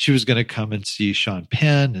 And she was going to come and see Sean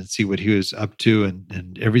Penn and see what he was up to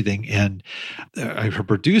and everything. And her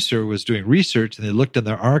producer was doing research, and they looked in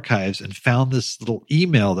their archives and found this little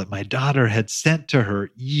email that my daughter had sent to her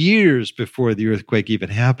years before the earthquake even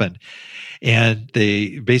happened. And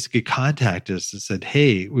they basically contacted us and said,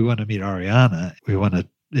 hey, we want to meet Ariana. We want to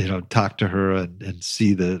talk to her and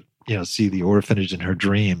see the orphanage in her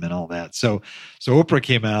dream and all that. So Oprah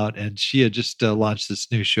came out, and she had just launched this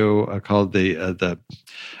new show called the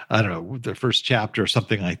first chapter or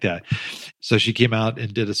something like that. So she came out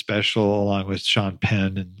and did a special along with Sean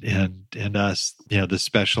Penn and us, the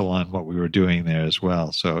special on what we were doing there as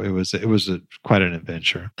well. So it was quite an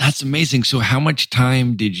adventure. That's amazing. So how much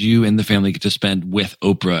time did you and the family get to spend with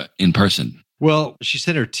Oprah in person? Well, she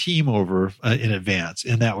sent her team over in advance,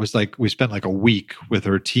 and that was we spent like a week with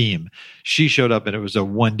her team. She showed up, and it was a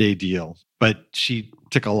one-day deal, but she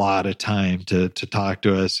took a lot of time to talk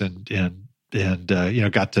to us and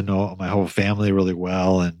got to know my whole family really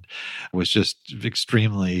well, and was just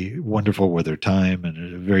extremely wonderful with her time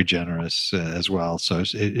and very generous as well. So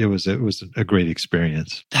it was a great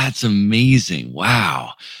experience. That's amazing.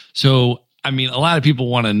 Wow. So a lot of people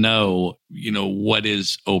want to know, what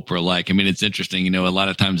is Oprah like? It's interesting, a lot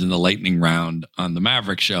of times in the lightning round on the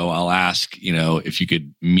Maverick show, I'll ask, if you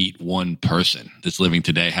could meet one person that's living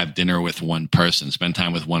today, have dinner with one person, spend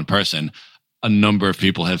time with one person. A number of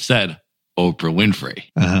people have said Oprah Winfrey,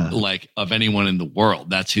 of anyone in the world,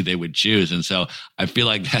 that's who they would choose. And so I feel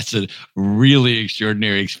like that's a really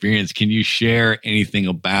extraordinary experience. Can you share anything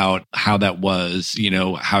about how that was,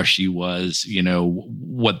 how she was,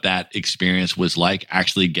 what that experience was like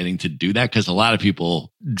actually getting to do that? Because a lot of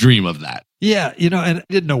people dream of that. Yeah, and I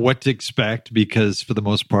didn't know what to expect because for the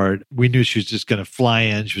most part, we knew she was just going to fly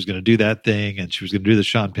in, she was going to do that thing, and she was going to do the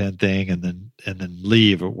Sean Penn thing and then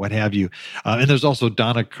leave or what have you. And there's also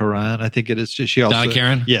Donna Karan, I think it is. She also, Donna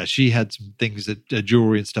Karan? Yeah, she had some things that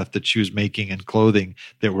jewelry and stuff that she was making and clothing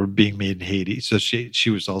that were being made in Haiti. So she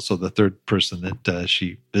was also the third person that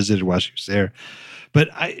she visited while she was there. But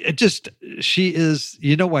she is,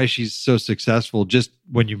 why she's so successful just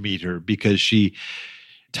when you meet her, because she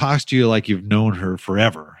talks to you like you've known her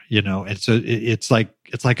forever, and so it's like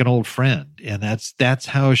an old friend. And that's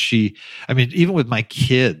how she, even with my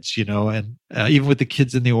kids, and even with the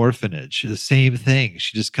kids in the orphanage, the same thing.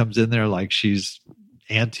 She just comes in there like she's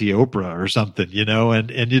anti-Oprah or something,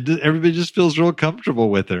 everybody just feels real comfortable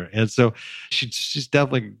with her. And so she's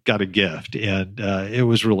definitely got a gift. And it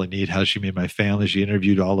was really neat how she made my family. She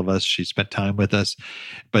interviewed all of us. She spent time with us.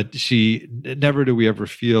 But never do we ever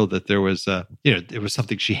feel that there was, it was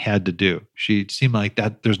something she had to do. She seemed like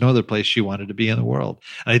that. There's no other place she wanted to be in the world.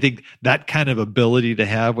 And I think that kind of ability to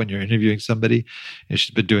have when you're interviewing somebody, and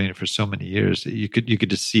she's been doing it for so many years, you could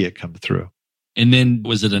just see it come through. And then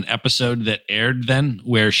was it an episode that aired then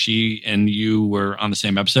where she and you were on the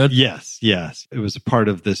same episode? Yes. It was a part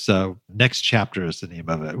of this Next Chapter is the name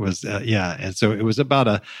of it. And so it was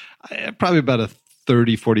probably about a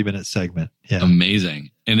 30, 40-minute segment. Yeah.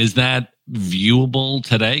 Amazing. And is that viewable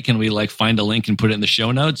today? Can we find a link and put it in the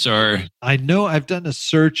show notes? Or I know I've done a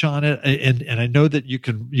search on it, and I know that you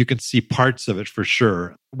can see parts of it for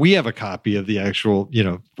sure. We have a copy of the actual,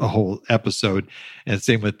 a whole episode, and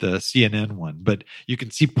same with the CNN one. But you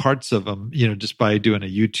can see parts of them, just by doing a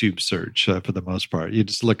YouTube search for the most part. You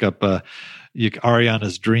just look up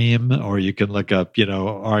Ariana's Dream, or you can look up,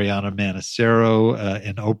 Ariana Manassero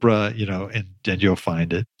and Oprah, and then you'll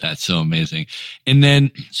find it. That's so amazing. And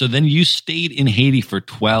then you stayed in Haiti for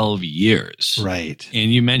 12 years. Right.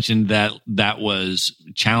 And you mentioned that was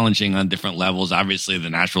challenging on different levels. Obviously, the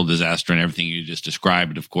natural disaster and everything you just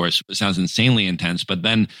described, of course, it sounds insanely intense. But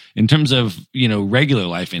then in terms of, regular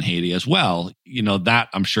life in Haiti as well, that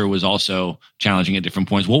I'm sure was also challenging at different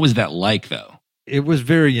points. What was that like, though? It was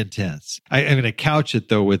very intense. I'm going to couch it,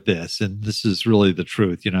 though, with this, and this is really the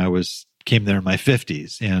truth. Came there in my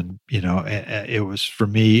 50s, and it was, for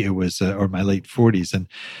me, it was or my late 40s,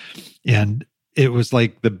 and it was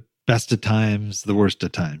like the best of times, the worst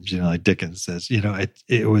of times. Like Dickens says,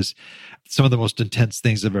 it was some of the most intense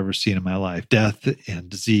things I've ever seen in my life: death and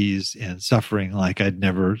disease and suffering like I'd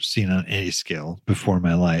never seen on any scale before in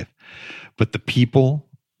my life. But the people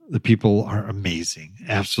are amazing,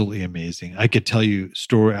 absolutely amazing. I could tell you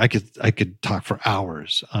story. I could talk for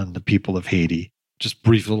hours on the people of Haiti. Just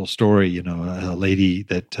brief little story, a lady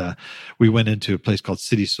that we went into a place called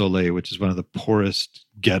Cité Soleil, which is one of the poorest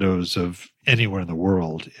ghettos of anywhere in the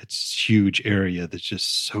world. It's a huge area that's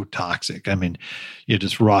just so toxic. I mean,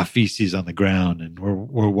 just raw feces on the ground, and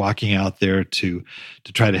we're walking out there to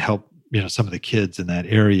try to help some of the kids in that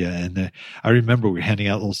area. And I remember we were handing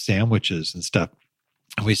out little sandwiches and stuff.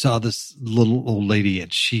 And we saw this little old lady,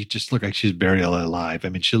 and she just looked like she was buried alive. I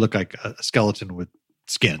mean, she looked like a skeleton with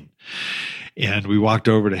skin. And we walked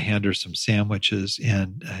over to hand her some sandwiches,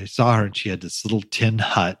 and I saw her, and she had this little tin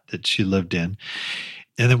hut that she lived in.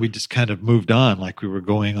 And then we just kind of moved on, like we were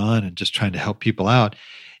going on and just trying to help people out.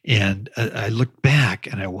 And I looked back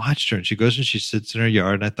and I watched her, and she goes and she sits in her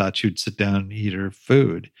yard, and I thought she would sit down and eat her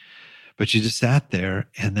food. But she just sat there,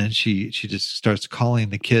 and then she just starts calling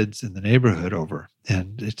the kids in the neighborhood over.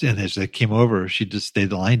 And as they came over, they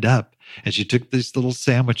lined up, and she took these little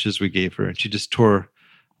sandwiches we gave her, and she just tore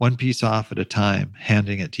one piece off at a time,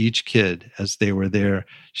 handing it to each kid as they were there.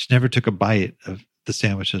 She never took a bite of the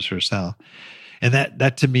sandwiches herself. And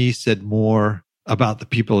that to me said more about the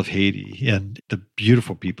people of Haiti and the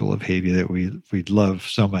beautiful people of Haiti that we love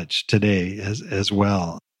so much today as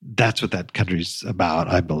well. That's what that country's about,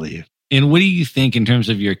 I believe. And what do you think in terms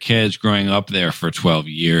of your kids growing up there for 12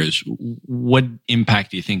 years? What impact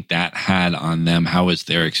do you think that had on them? How was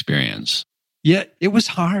their experience? Yeah, it was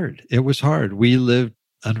hard. We lived,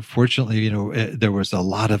 unfortunately, there was a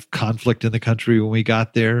lot of conflict in the country when we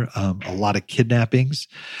got there, a lot of kidnappings.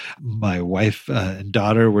 My wife and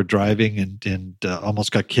daughter were driving and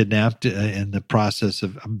almost got kidnapped in the process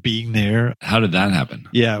of being there. How did that happen?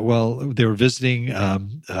 Yeah, well, they were visiting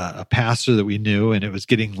a pastor that we knew, and it was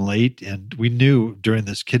getting late. And we knew during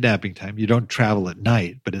this kidnapping time, you don't travel at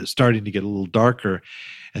night, but it was starting to get a little darker.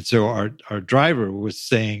 And so our driver was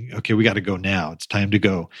saying, okay, we got to go now. It's time to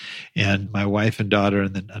go. And my wife and daughter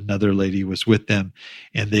and then another lady was with them,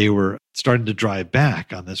 and they were starting to drive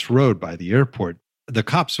back on this road by the airport. The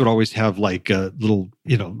cops would always have like little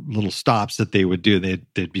stops that they would do.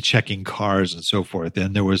 They'd be checking cars and so forth.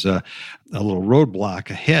 And there was a little roadblock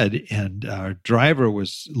ahead, and our driver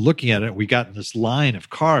was looking at it. We got in this line of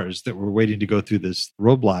cars that were waiting to go through this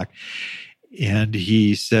roadblock. And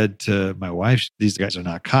he said to my wife, these guys are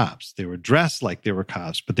not cops. They were dressed like they were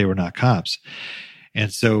cops, but they were not cops.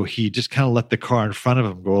 And so he just kind of let the car in front of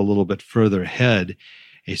him go a little bit further ahead.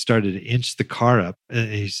 He started to inch the car up.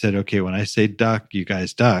 And he said, okay, when I say duck, you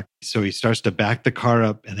guys duck. So he starts to back the car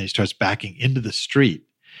up, and then he starts backing into the street.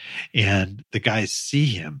 And the guys see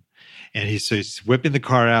him. And he's whipping the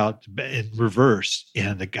car out in reverse.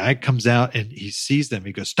 And the guy comes out and he sees them.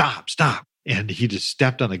 He goes, stop. And he just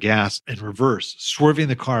stepped on the gas in reverse, swerving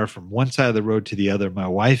the car from one side of the road to the other. My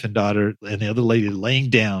wife and daughter and the other lady laying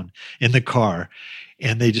down in the car.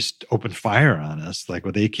 And they just opened fire on us, like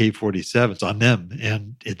with AK-47s on them.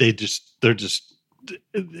 And they're just,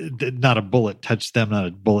 not a bullet touched them, not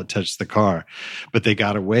a bullet touched the car, but they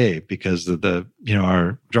got away because of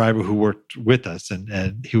our driver who worked with us.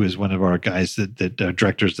 And he was one of our guys that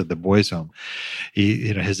directors at the boys home. He,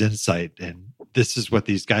 his insight. And this is what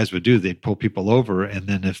these guys would do. They'd pull people over. And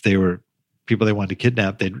then if they were people they wanted to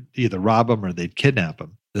kidnap, they'd either rob them or they'd kidnap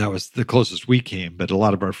them. That was the closest we came, but a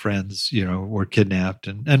lot of our friends, were kidnapped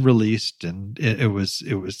and released, and it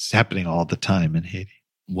was happening all the time in Haiti.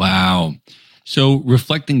 Wow. So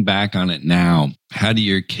reflecting back on it now, how do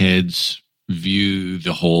your kids view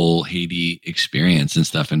the whole Haiti experience and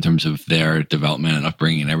stuff in terms of their development and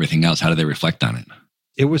upbringing and everything else? How do they reflect on it?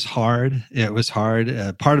 It was hard.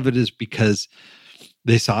 Part of it is because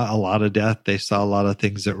they saw a lot of death. They saw a lot of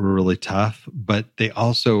things that were really tough, but they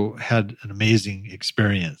also had an amazing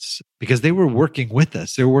experience because they were working with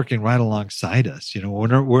us. They were working right alongside us.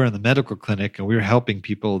 When we're in the medical clinic and we were helping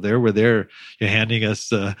people, they were there handing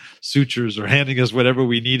us sutures or handing us whatever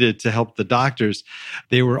we needed to help the doctors.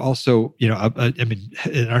 They were also, in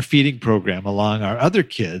our feeding program along our other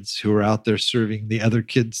kids who were out there serving the other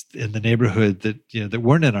kids in the neighborhood that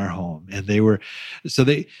weren't in our home. And they were,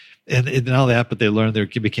 and all that, but they learned, they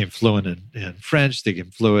became fluent in French, they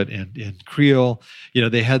became fluent in Creole.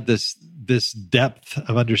 They had this depth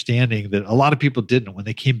of understanding that a lot of people didn't. When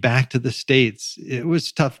they came back to the States, it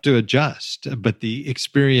was tough to adjust. But the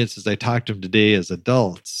experience, as I talk to them today as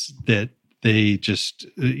adults, that they just,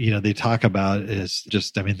 they talk about is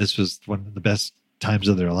just, this was one of the best times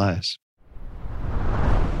of their lives.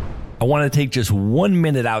 I want to take just 1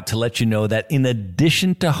 minute out to let you know that in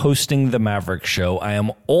addition to hosting the Maverick Show, I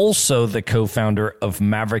am also the co-founder of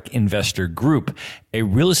Maverick Investor Group, a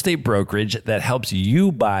real estate brokerage that helps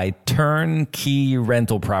you buy turnkey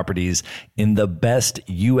rental properties in the best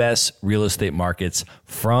U.S. real estate markets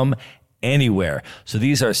from anywhere. So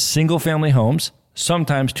these are single-family homes,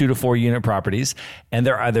 sometimes 2 to 4 unit properties, and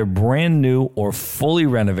they're either brand new or fully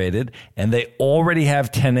renovated, and they already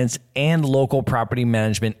have tenants and local property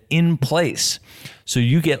management in place. So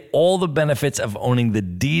you get all the benefits of owning the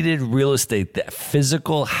deeded real estate, the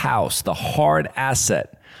physical house, the hard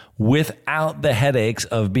asset, without the headaches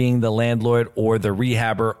of being the landlord or the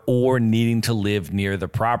rehabber or needing to live near the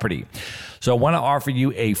property. So I want to offer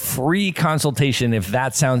you a free consultation if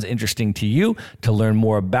that sounds interesting to you. To learn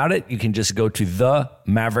more about it, you can just go to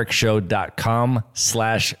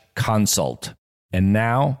themaverickshow.com/consult. And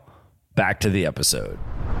now back to the episode.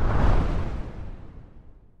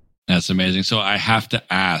 That's amazing. So I have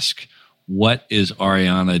to ask, what is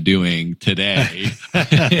Ariana doing today?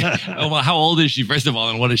 Well, how old is she, first of all,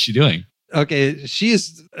 and what is she doing? Okay, she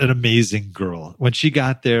is an amazing girl. When she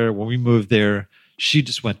got there, when we moved there, she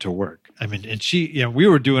just went to work. And she, we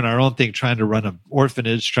were doing our own thing, trying to run an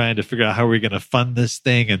orphanage, trying to figure out how we were going to fund this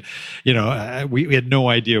thing. And, we had no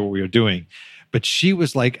idea what we were doing. But she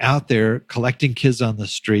was like out there collecting kids on the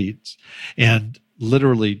streets and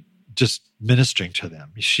literally just ministering to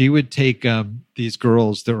them. She would take these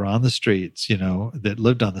girls that were on the streets, that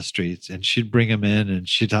lived on the streets, and she'd bring them in and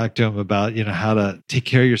she'd talk to them about, how to take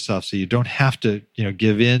care of yourself so you don't have to,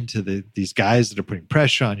 give in to these guys that are putting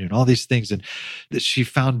pressure on you and all these things. And that she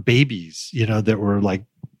found babies, that were like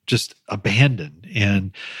just abandoned,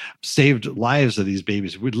 and saved lives of these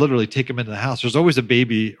babies. We'd literally take them into the house. There's always a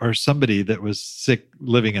baby or somebody that was sick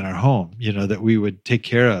living in our home, that we would take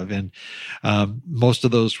care of. And most of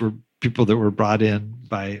those were people that were brought in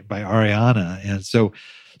by Ariana. And so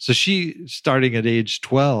she, starting at age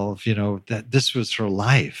 12, that this was her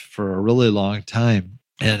life for a really long time.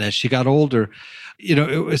 And as she got older,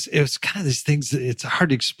 it was kind of these things that it's hard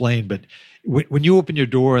to explain, but when you open your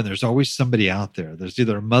door and there's always somebody out there, there's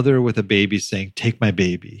either a mother with a baby saying, "Take my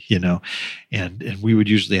baby," and we would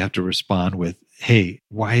usually have to respond with, "Hey,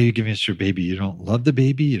 why are you giving us your baby? You don't love the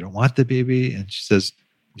baby? You don't want the baby?" And she says,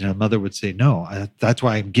 mother would say, "No, that's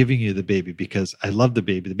why I'm giving you the baby, because I love the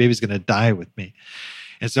baby. The baby's going to die with me."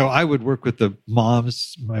 And so I would work with the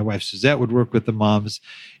moms. My wife Suzette would work with the moms,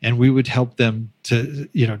 and we would help them to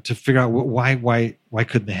figure out why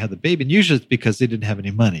couldn't they have the baby? And usually it's because they didn't have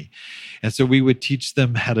any money. And so we would teach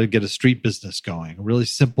them how to get a street business going, a really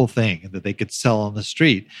simple thing that they could sell on the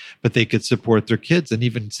street, but they could support their kids and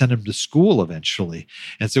even send them to school eventually.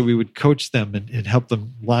 And so we would coach them and help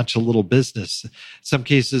them launch a little business. In some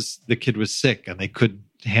cases, the kid was sick and they couldn't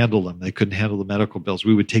handle them. They couldn't handle the medical bills.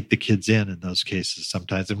 We would take the kids in those cases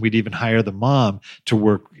sometimes, and we'd even hire the mom to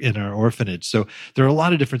work in our orphanage. So there are a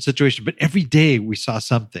lot of different situations, but every day we saw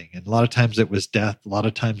something. And a lot of times it was death. A lot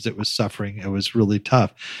of times it was suffering. It was really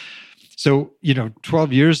tough. So,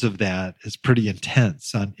 12 years of that is pretty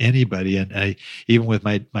intense on anybody. And even with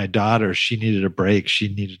my daughter, she needed a break. She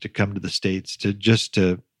needed to come to the States to just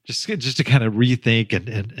to kind of rethink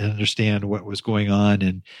and understand what was going on.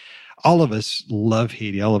 And all of us love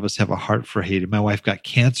Haiti. All of us have a heart for Haiti. My wife got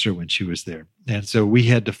cancer when she was there. And so we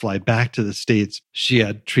had to fly back to the States. She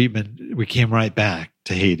had treatment. We came right back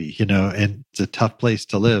to Haiti, and it's a tough place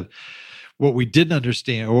to live. What we didn't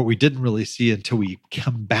understand, or what we didn't really see until we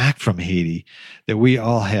come back from Haiti, that we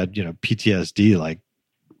all had, PTSD,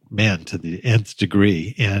 to the nth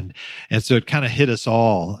degree. And so it kind of hit us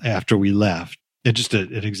all after we left. And just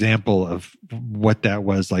an example of what that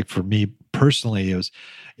was like for me personally, it was,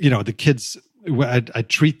 the kids, I'd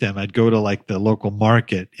treat them. I'd go to the local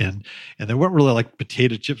market, and there weren't really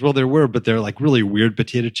potato chips. Well, there were, but they're really weird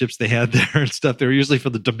potato chips they had there and stuff. They were usually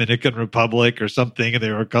from the Dominican Republic or something, and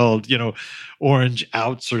they were called, orange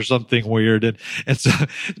outs or something weird. And so,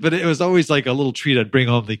 but it was always a little treat. I'd bring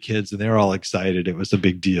home the kids, and they were all excited. It was a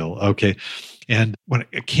big deal. Okay. And when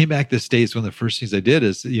I came back to the States, one of the first things I did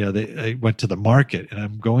is, I went to the market, and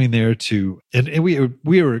I'm going there and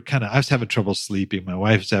we were I was having trouble sleeping. My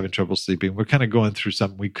wife was having trouble sleeping. We're kind of going through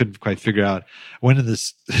something we couldn't quite figure out. I went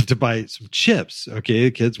to buy some chips. Okay.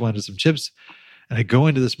 The kids wanted some chips. And I go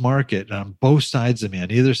into this market, and on both sides of me,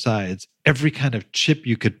 on either sides, every kind of chip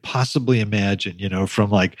you could possibly imagine,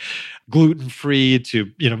 from gluten-free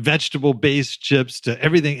to, vegetable-based chips to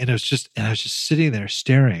everything. And I was just sitting there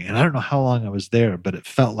staring. And I don't know how long I was there, but it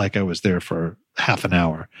felt like I was there for half an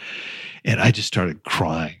hour. And I just started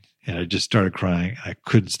crying. I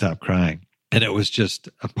couldn't stop crying. And it was just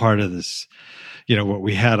a part of this, what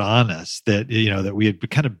we had on us that, that we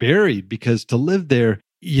had kind of buried, because to live there,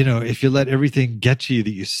 if you let everything get to you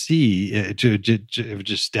that you see, it would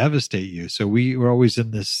just devastate you. So we were always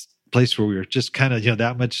in this place where we were just kind of,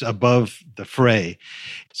 that much above the fray.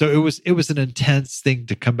 So it was an intense thing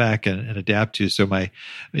to come back and adapt to. So when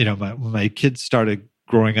my kids started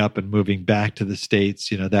growing up and moving back to the States,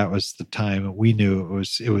 that was the time we knew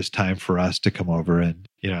it was time for us to come over. And,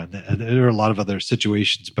 and there were a lot of other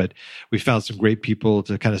situations, but we found some great people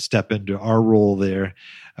to kind of step into our role there.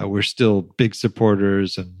 We're still big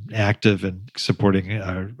supporters and active and supporting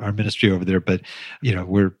our ministry over there. But,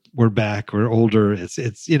 we're back, we're older. It's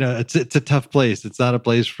a tough place. It's not a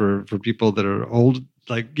place for people that are old,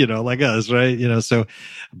 like us, right? So,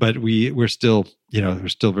 but we're still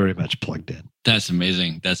very much plugged in. That's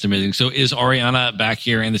amazing. So is Ariana back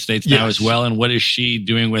here in the States now as well? And what is she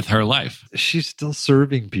doing with her life? She's still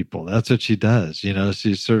serving people. That's what she does.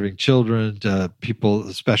 She's serving children, people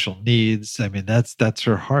with special needs. I mean, that's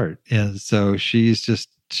her heart. And so she's just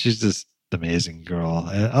amazing girl.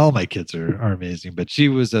 All my kids are amazing, but she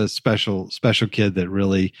was a special kid that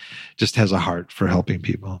really just has a heart for helping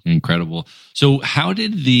people. Incredible. So how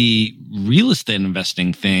did the real estate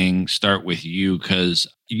investing thing start with you? Because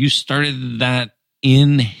you started that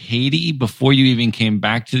in Haiti before you even came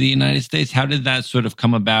back to the United States. How did that sort of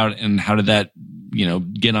come about, and how did that,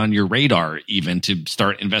 get on your radar even to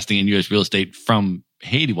start investing in U.S. real estate from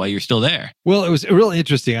Haiti while you're still there? Well, it was really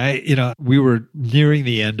interesting. We were nearing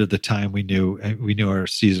the end of the time we knew our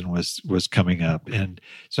season was coming up. And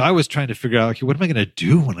so I was trying to figure out, okay, what am I going to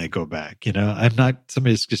do when I go back? I'm not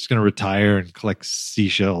somebody that's just going to retire and collect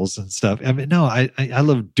seashells and stuff. I mean, no, I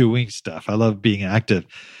love doing stuff. I love being active.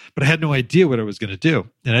 But I had no idea what I was going to do.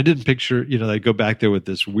 And I didn't picture, I'd go back there with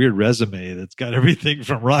this weird resume that's got everything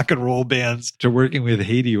from rock and roll bands to working with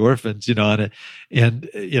Haiti orphans, on it. And,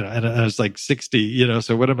 and I was like 60,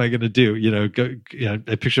 so what am I going to do?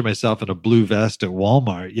 I picture myself in a blue vest at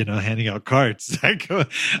Walmart, handing out carts. I got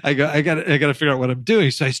to figure out what I'm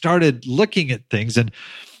doing. So I started looking at things, and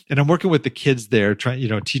I'm working with the kids there,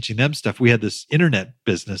 teaching them stuff. We had this internet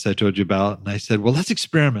business I told you about. And I said, well, let's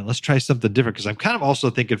experiment. Let's try something different. Because I'm kind of also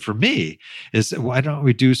thinking for me is, why don't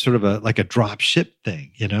we do sort of a drop ship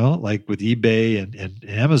thing, like with eBay and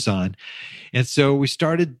Amazon. And so we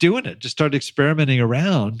started doing it, just started experimenting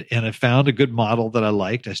around. And I found a good model that I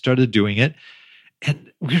liked. I started doing it.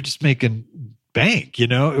 And we were just making bank, It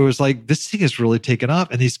was like, this thing has really taken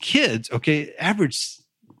off. And these kids, okay, average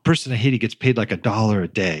person in Haiti gets paid like $1 a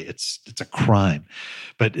day. It's a crime,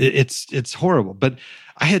 but it's horrible. But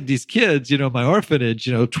I had these kids, my orphanage,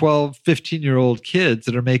 12, 15-year-old kids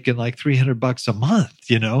that are making like $300 a month,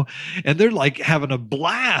 and they're like having a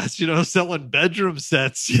blast, selling bedroom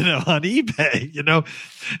sets, on eBay,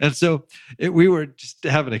 and so we were just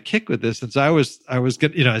having a kick with this. And so I was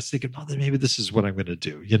getting, I was thinking, oh, then maybe this is what I'm going to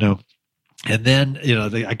do, And then,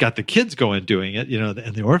 I got the kids going doing it,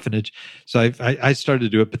 in the orphanage. So I started to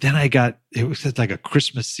do it, but then it was like a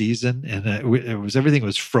Christmas season, and everything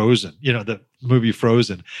was frozen, the movie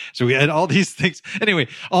Frozen. So we had all these things. Anyway,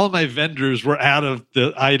 all my vendors were out of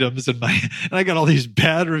the items, and I got all these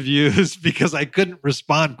bad reviews because I couldn't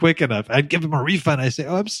respond quick enough. I'd give them a refund. I say,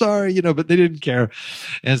 oh, I'm sorry, but they didn't care.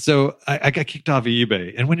 And so I got kicked off of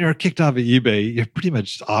eBay. And when you're kicked off of eBay, you're pretty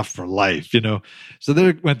much off for life, So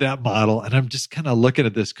there went that model. And I'm just kind of looking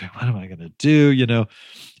at this going, what am I going to do,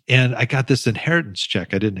 And I got this inheritance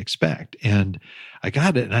check I didn't expect. And I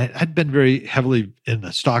got it. And I'd been very heavily in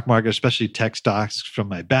the stock market, especially tech stocks from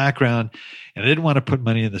my background. And I didn't want to put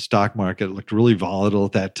money in the stock market. It looked really volatile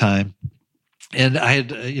at that time. And I had,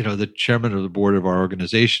 the chairman of the board of our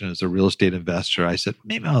organization as a real estate investor. I said,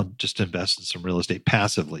 maybe I'll just invest in some real estate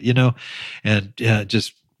passively, and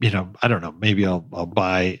just, I don't know, maybe I'll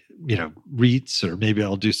buy, REITs, or maybe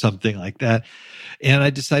I'll do something like that. And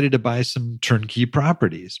I decided to buy some turnkey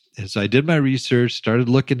properties. And so I did my research, started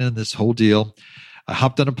looking in this whole deal. I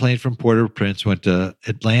hopped on a plane from Port-au-Prince, went to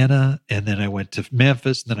Atlanta, and then I went to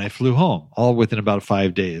Memphis, and then I flew home, all within about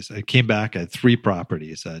 5 days. I came back, I had 3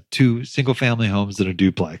 properties, 2 single-family homes and a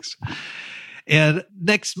duplex. And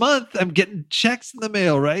next month, I'm getting checks in the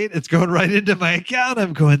mail, right? It's going right into my account.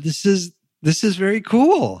 I'm going, this is very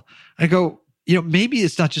cool. I go, maybe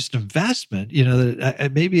it's not just investment,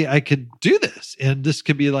 that maybe I could do this, and this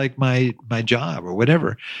could be like my job or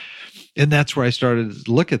whatever. And that's where I started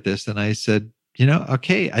to look at this, and I said,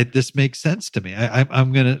 okay, this makes sense to me.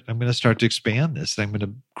 I'm gonna start to expand this. I'm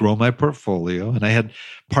gonna grow my portfolio. And I had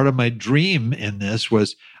part of my dream in this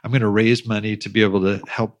was I'm gonna raise money to be able to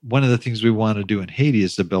help. One of the things we want to do in Haiti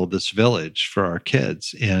is to build this village for our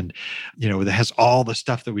kids, and it has all the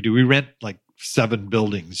stuff that we do. We rent like 7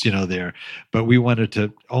 buildings, there, but we wanted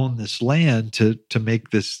to own this land to make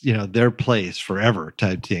this, their place forever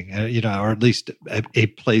type thing, or at least a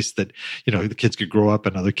place that, the kids could grow up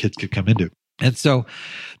and other kids could come into. And so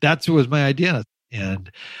that was my idea.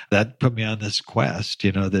 And that put me on this quest,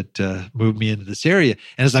 that moved me into this area.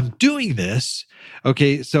 And as I'm doing this,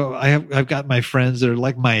 okay, so I've got my friends that are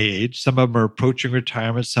like my age. Some of them are approaching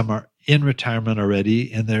retirement. Some are in retirement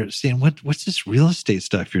already. And they're saying, what's this real estate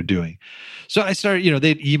stuff you're doing? So I started,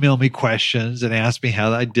 they'd email me questions and ask me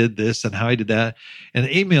how I did this and how I did that. And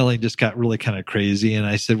the emailing just got really kind of crazy. And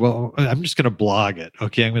I said, well, I'm just going to blog it.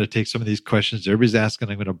 Okay, I'm going to take some of these questions everybody's asking.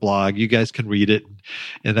 I'm going to blog. You guys can read it,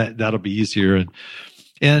 and that'll be easier.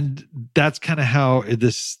 And that's kind of how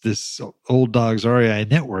this Old Dawgs REI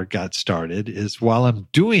network got started, is while I'm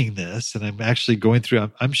doing this and I'm actually going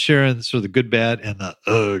through, I'm sharing sort of the good, bad, and the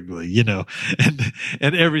ugly,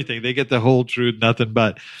 and everything. They get the whole truth, nothing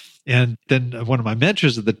but. And then one of my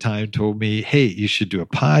mentors at the time told me, hey, you should do a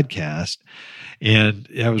podcast. And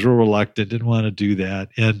I was real reluctant, didn't want to do that.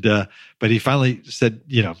 And but he finally said,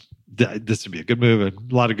 this would be a good move,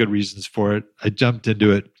 and a lot of good reasons for it. I jumped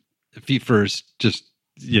into it feet first, just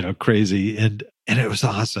crazy. And it was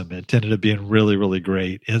awesome. It ended up being really, really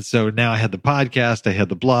great. And so now I had the podcast, I had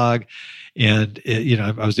the blog, and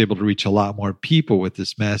I was able to reach a lot more people with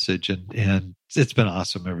this message. And it's been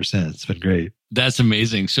awesome ever since. It's been great. That's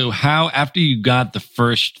amazing. So after you got the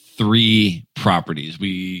first 3 properties,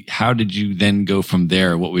 how did you then go from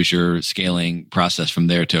there? What was your scaling process from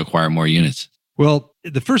there to acquire more units? Well,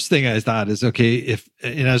 the first thing I thought is, okay,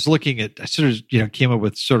 and I was looking at, I sort of, came up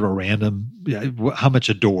with sort of a random, how much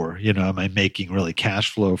a door, am I making really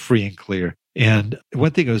cash flow free and clear? And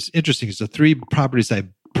one thing that was interesting is the 3 properties I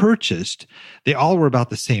purchased, they all were about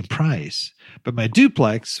the same price, but my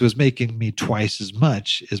duplex was making me twice as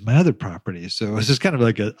much as my other properties. So it was just kind of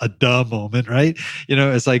like a duh moment, right?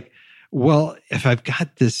 It's like, well, if I've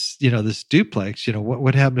got this, this duplex, what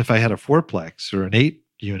would happen if I had a 4-plex or an 8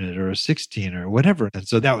 unit or a 16 or whatever? And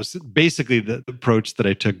so that was basically the approach that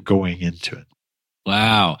I took going into it.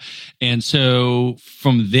 Wow. And so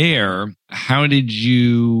from there, how did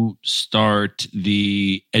you start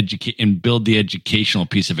the and build the educational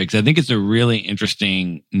piece of it? Because I think it's a really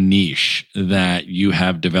interesting niche that you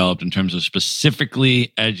have developed in terms of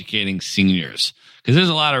specifically educating seniors. Because there's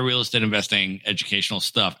a lot of real estate investing educational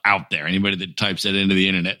stuff out there. Anybody that types it into the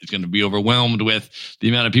internet is going to be overwhelmed with the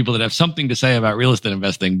amount of people that have something to say about real estate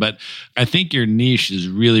investing. But I think your niche is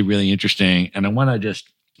really, really interesting. And I want to just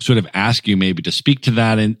sort of ask you maybe to speak to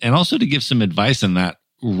that and also to give some advice in that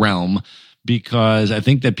realm, because I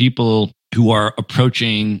think that people who are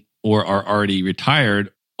approaching or are already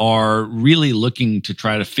retired are really looking to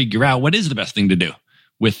try to figure out what is the best thing to do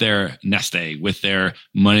with their nest egg, with their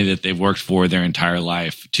money that they've worked for their entire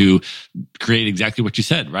life to create exactly what you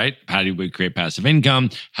said, right? How do we create passive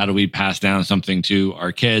income? How do we pass down something to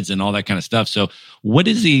our kids and all that kind of stuff? So what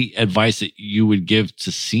is the advice that you would give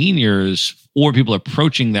to seniors or people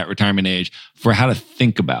approaching that retirement age for how to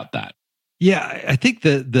think about that? Yeah, I think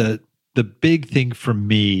the big thing for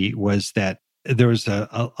me was that there was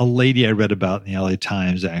a lady I read about in the LA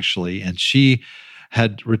Times, actually, and she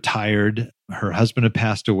had retired. Her husband had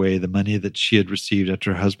passed away. The money that she had received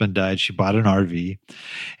after her husband died, she bought an RV,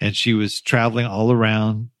 and she was traveling all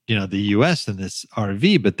around, the U.S. in this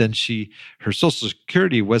RV. But then her Social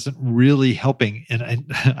Security wasn't really helping.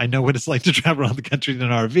 And I know what it's like to travel around the country in an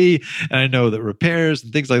RV, and I know that repairs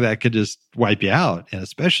and things like that could just wipe you out, and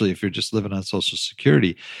especially if you're just living on Social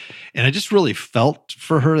Security. And I just really felt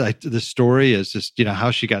for her. The story is just,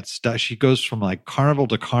 how she got stuck. She goes from like carnival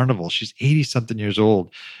to carnival. She's 80-something years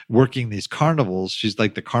old, working these carnivals. She's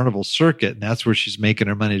like the carnival circuit, and that's where she's making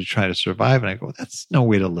her money to try to survive. And I go, that's no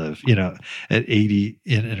way to live, at 80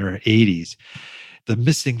 in her 80s. The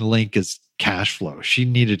missing link is cash flow. She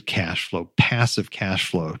needed cash flow, passive cash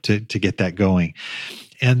flow to get that going.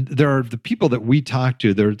 And there are the people that we talk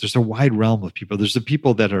to, there's a wide realm of people. There's the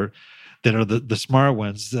people that are the smart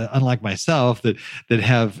ones, unlike myself, that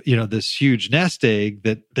have, this huge nest egg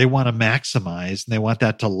that they want to maximize, and they want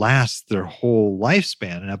that to last their whole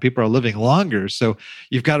lifespan. And now people are living longer. So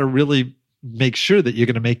you've got to really make sure that you're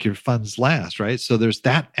going to make your funds last, right? So there's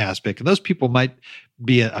that aspect. And those people might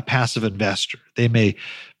be a passive investor. They may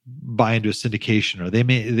buy into a syndication,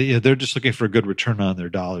 or they're just looking for a good return on their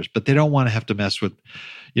dollars, but they don't want to have to mess with,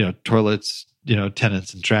 toilets,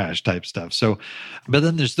 tenants and trash type stuff. So, but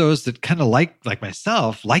then there's those that kind of like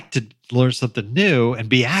myself, like to learn something new and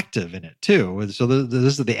be active in it too. And so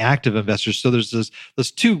those are the active investors. So there's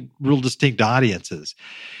those two real distinct audiences.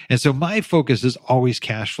 And so my focus is always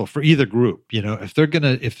cash flow for either group. If they're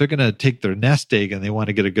gonna take their nest egg and they want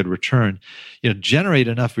to get a good return, generate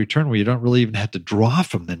enough return where you don't really even have to draw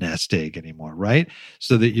from the nest egg anymore, right?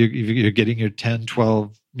 So that you're getting your 10,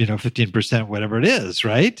 12, 15%, whatever it is,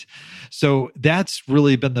 right? So that's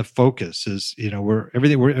really been the focus is,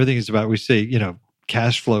 everything is about, we say,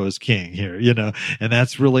 cash flow is king here, and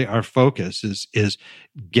that's really our focus is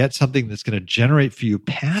get something that's going to generate for you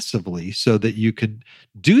passively so that you can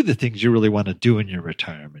do the things you really want to do in your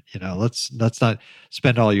retirement. Let's not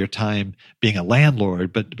spend all your time being a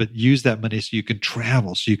landlord, but use that money so you can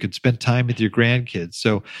travel, so you can spend time with your grandkids.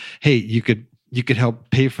 So, hey, you could help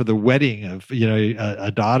pay for the wedding of,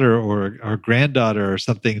 a daughter or a granddaughter or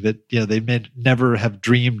something that, they may never have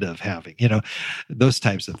dreamed of having, those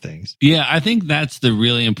types of things. Yeah, I think that's the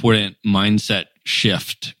really important mindset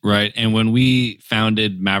shift, right? And when we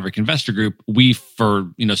founded Maverick Investor Group, we,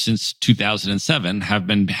 since 2007, have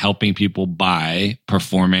been helping people buy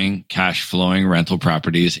performing, cash flowing rental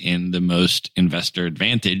properties in the most investor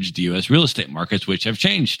advantaged U.S. real estate markets, which have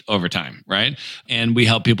changed over time, right? And we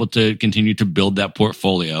help people to continue to build that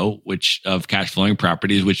portfolio, which of cash flowing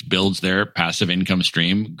properties, which builds their passive income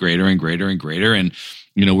stream greater and greater and greater. And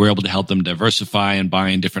we're able to help them diversify and buy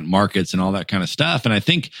in different markets and all that kind of stuff. And I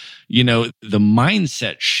think, the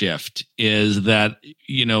mindset shift is that,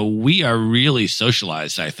 we are really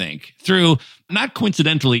socialized, I think, through, not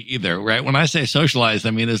coincidentally either, right? When I say socialized,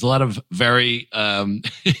 I mean, there's a lot of very,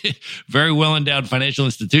 very well-endowed financial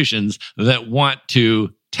institutions that want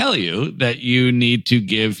to tell you that you need to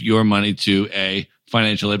give your money to a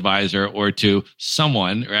financial advisor or to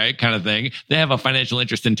someone, right? Kind of thing. They have a financial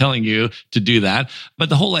interest in telling you to do that. But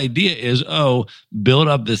the whole idea is, build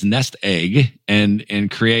up this nest egg and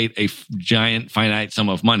create a giant finite sum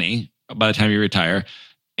of money by the time you retire.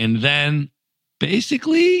 And then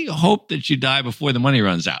basically hope that you die before the money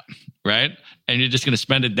runs out, right? And you're just going to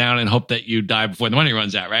spend it down and hope that you die before the money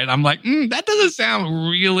runs out, right? I'm like, that doesn't sound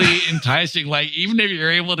really enticing. Like, even if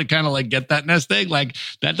you're able to kind of like get that nest egg, like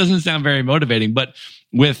that doesn't sound very motivating. But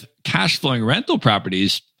with cash flowing rental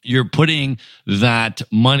properties, you're putting that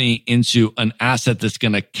money into an asset that's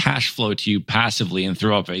going to cash flow to you passively and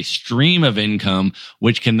throw up a stream of income,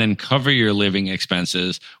 which can then cover your living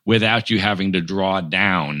expenses without you having to draw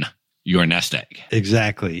down your nest egg.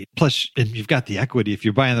 Exactly. Plus, and you've got the equity. If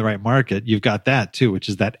you're buying the right market, you've got that too, which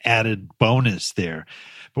is that added bonus there.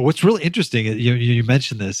 But what's really interesting, you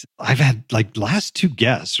mentioned this, I've had like last two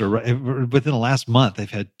guests, or within the last month, I've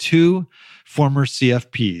had two former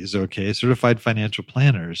CFPs, certified financial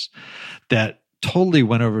planners, that totally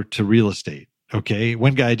went over to real estate. Okay.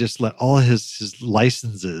 One guy just let all his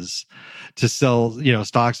licenses to sell,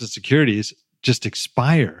 stocks and securities just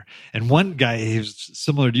expire. And one guy who's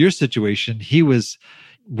similar to your situation, he was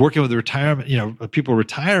working with the retirement, people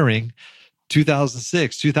retiring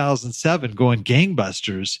 2006, 2007, going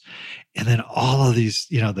gangbusters. And then all of these,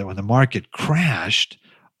 when the market crashed,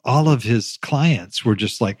 all of his clients were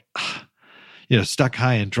just like, stuck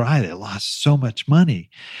high and dry. They lost so much money.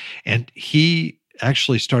 And he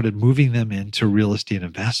actually started moving them into real estate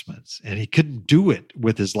investments, and he couldn't do it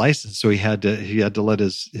with his license. So he had to let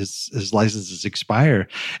his licenses expire.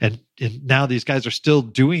 And now these guys are still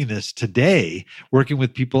doing this today, working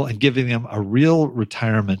with people and giving them a real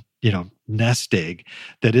retirement, nest egg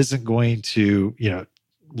that isn't going to,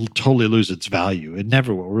 totally lose its value. It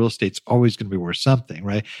never will. Real estate's always going to be worth something,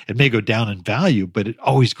 right? It may go down in value, but it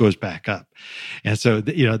always goes back up. And so,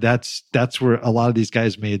 that's where a lot of these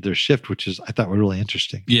guys made their shift, which is, I thought, were really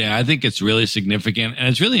interesting. Yeah, I think it's really significant. And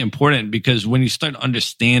it's really important because when you start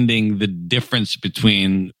understanding the difference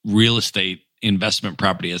between real estate investment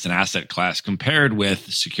property as an asset class compared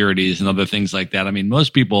with securities and other things like that. I mean,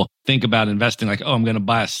 most people think about investing like, oh, I'm going to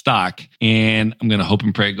buy a stock and I'm going to hope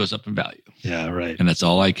and pray it goes up in value. Yeah, right. And that's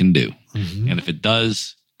all I can do. Mm-hmm. And if it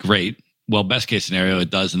does, great. Well, best case scenario, it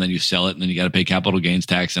does, and then you sell it, and then you got to pay capital gains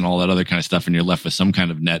tax and all that other kind of stuff, and you're left with some kind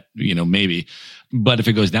of net, maybe. But if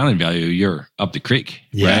it goes down in value, you're up the creek,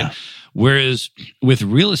 right? Whereas with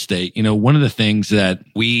real estate, one of the things that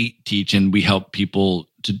we teach and we help people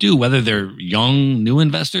to do, whether they're young, new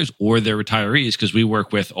investors or they're retirees, because we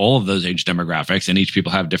work with all of those age demographics and each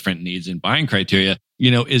people have different needs and buying criteria,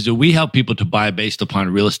 is that we help people to buy based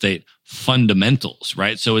upon real estate fundamentals,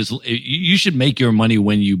 right? So you should make your money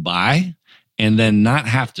when you buy and then not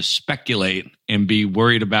have to speculate and be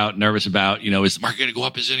worried about, nervous about, is the market going to go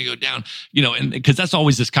up? Is it going to go down? And because that's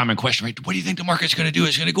always this common question, right? What do you think the market's going to do?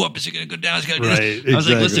 Is it going to go up? Is it going to go down? Is it going to do this? I was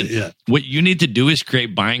like, listen, what you need to do is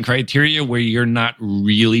create buying criteria where you're not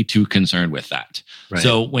really too concerned with that. Right.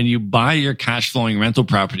 So when you buy your cash flowing rental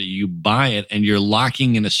property, you buy it and you're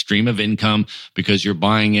locking in a stream of income because you're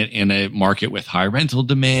buying it in a market with high rental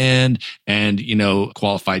demand and,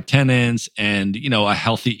 qualified tenants and, a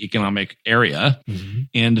healthy economic area. Mm-hmm.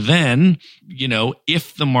 And then,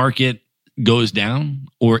 if the market goes down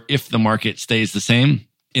or if the market stays the same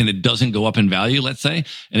and it doesn't go up in value, let's say,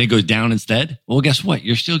 and it goes down instead, well, guess what?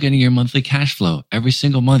 You're still getting your monthly cash flow. Every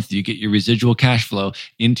single month, you get your residual cash flow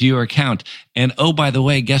into your account. And oh, by the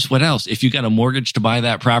way, guess what else? If you got a mortgage to buy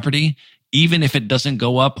that property, even if it doesn't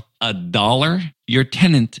go up $1, your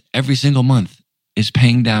tenant every single month is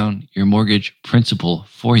paying down your mortgage principal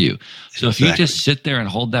for you. So if you just sit there and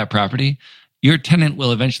hold that property, your tenant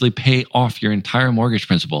will eventually pay off your entire mortgage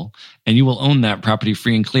principal and you will own that property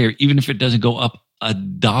free and clear. Even if it doesn't go up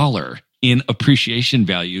 $1 in appreciation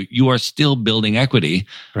value, you are still building equity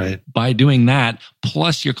by doing that.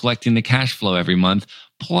 Plus you're collecting the cash flow every month.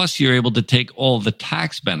 Plus you're able to take all the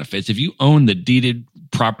tax benefits. If you own the deeded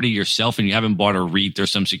property yourself and you haven't bought a REIT or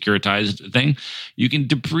some securitized thing, you can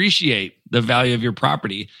depreciate the value of your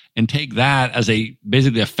property and take that as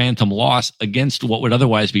basically a phantom loss against what would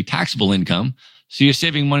otherwise be taxable income. So you're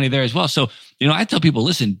saving money there as well. So, I tell people,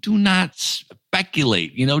 listen, do not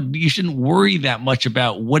speculate. You shouldn't worry that much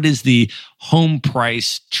about what is the home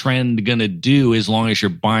price trend going to do as long as you're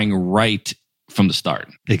buying right from the start.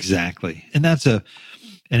 Exactly. And that's an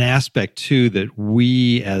aspect too that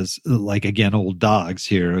we as old dogs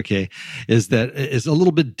here, okay, is a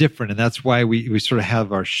little bit different. And that's why we sort of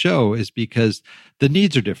have our show, is because the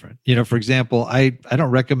needs are different. For example, I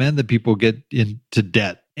don't recommend that people get into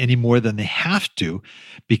debt any more than they have to,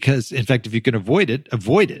 because in fact, if you can avoid it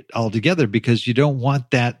altogether, because you don't want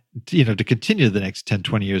that, to continue the next 10,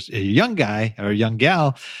 20 years. A young guy or a young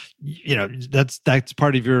gal, that's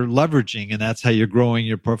part of your leveraging and that's how you're growing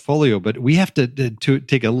your portfolio. But we have to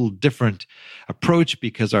take a little different approach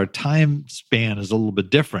because our time span is a little bit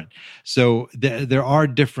different. So there are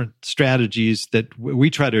different strategies that we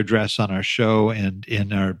try to address on our show and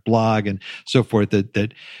in our blog and so forth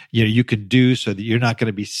that you can do so that you're not going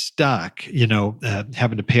to be stuck,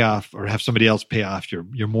 having to pay off or have somebody else pay off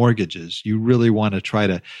your mortgages. You really want to try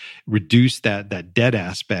to reduce that debt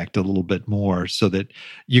aspect a little bit more so that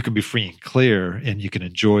you can be free and clear and you can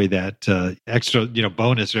enjoy that extra,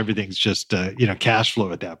 bonus. Everything's just, cash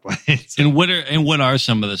flow at that point. So, and what are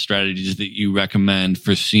some of the strategies that you recommend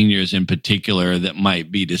for seniors in particular that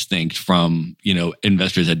might be distinct from,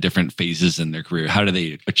 investors at different phases in their career? How do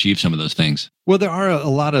they achieve some of those things? Well, there are a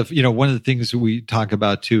lot of, one of the things that we talk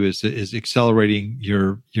about too is accelerating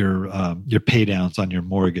your pay downs on your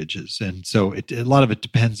mortgages. And so a lot of it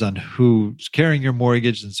depends depends on who's carrying your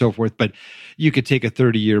mortgage and so forth. But you could take a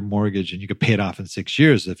 30-year mortgage and you could pay it off in 6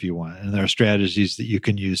 years if you want. And there are strategies that you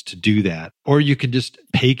can use to do that. Or you can just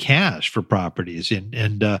pay cash for properties.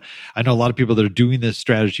 And I know a lot of people that are doing this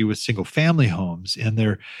strategy with single family homes, and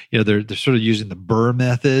they're sort of using the Burr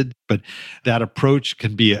method. But that approach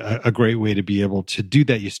can be a great way to be able to do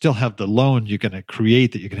that. You still have the loan you're going to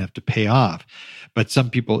create that you're going to have to pay off. But some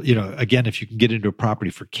people, again, if you can get into a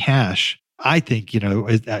property for cash, I think,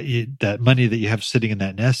 that money that you have sitting in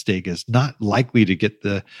that nest egg is not likely to get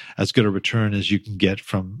as good a return as you can get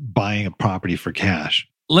from buying a property for cash.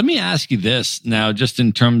 Let me ask you this now, just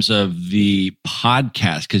in terms of the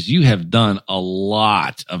podcast, because you have done a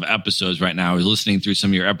lot of episodes right now. I was listening through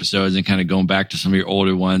some of your episodes and kind of going back to some of your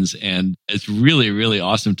older ones, and it's really, really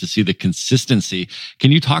awesome to see the consistency.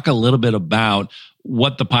 Can you talk a little bit about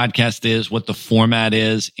what the podcast is, what the format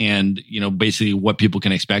is, and basically what people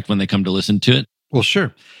can expect when they come to listen to it? Well,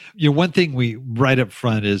 sure. One thing we right up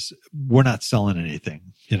front is we're not selling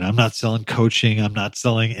anything. I'm not selling coaching. I'm not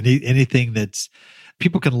selling anything that's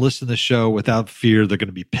people can listen to the show without fear they're going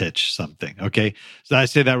to be pitched something. Okay. So I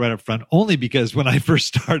say that right up front only because when I first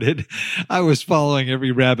started, I was following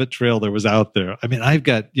every rabbit trail there was out there. I mean, I've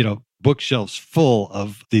got, bookshelves full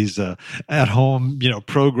of these at-home,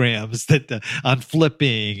 programs that on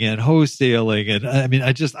flipping and wholesaling. And I mean,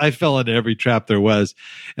 I fell into every trap there was.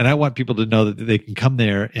 And I want people to know that they can come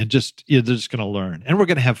there and just, they're just going to learn. And we're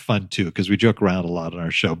going to have fun too, because we joke around a lot on our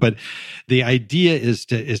show. But the idea is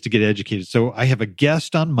to get educated. So I have a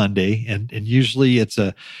guest on Monday, and usually it's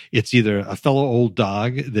either a fellow old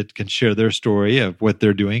dog that can share their story of what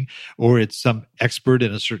they're doing, or it's some expert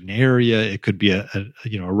in a certain area. It could be a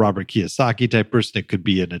Robert Kiyosaki type person. It could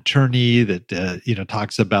be an attorney that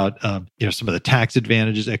talks about some of the tax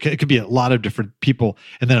advantages. It could be a lot of different people.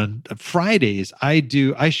 And then on Fridays, I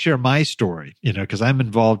share my story, because I'm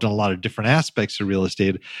involved in a lot of different aspects of real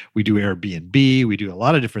estate. We do Airbnb, we do a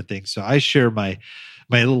lot of different things. So I share my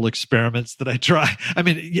little experiments that I try. I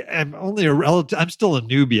mean, I'm only I'm still a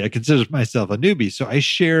newbie. I consider myself a newbie. So I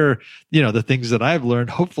share, the things that I've learned.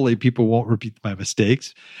 Hopefully people won't repeat my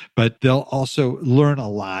mistakes, but they'll also learn a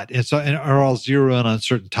lot. And or I'll zero in on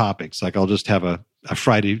certain topics. Like I'll just have a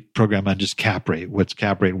Friday program on just cap rate. What's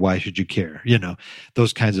cap rate? Why should you care?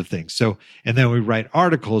 Those kinds of things. So, and then we write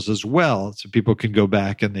articles as well, so people can go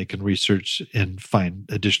back and they can research and find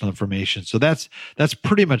additional information. So that's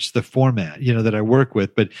pretty much the format, that I work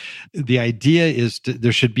with. But the idea is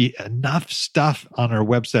there should be enough stuff on our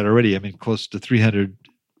website already. I mean, close to 300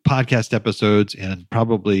 podcast episodes and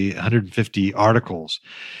probably 150 articles.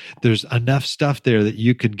 There's enough stuff there that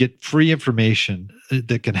you can get free information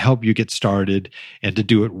that can help you get started and to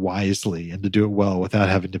do it wisely and to do it well without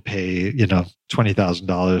having to pay,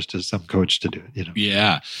 $20,000 to some coach to do it,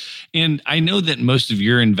 Yeah. And I know that most of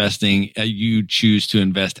your investing, you choose to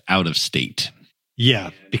invest out of state.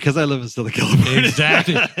 Yeah, because I live in Southern California.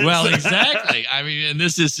 Exactly. Well, exactly. I mean, and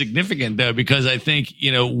this is significant though, because I think,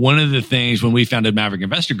 one of the things when we founded Maverick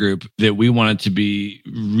Investor Group that we wanted to be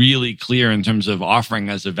really clear in terms of offering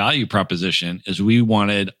as a value proposition is we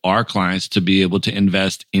wanted our clients to be able to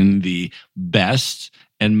invest in the best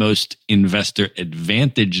and most investor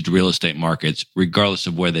advantaged real estate markets, regardless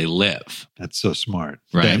of where they live. That's so smart.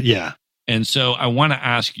 Right. Yeah. And so I want to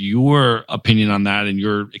ask your opinion on that and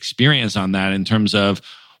your experience on that in terms of,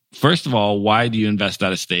 first of all, why do you invest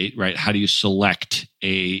out of state, right? How do you select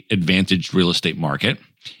a advantaged real estate market?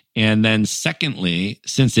 And then secondly,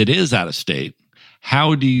 since it is out of state,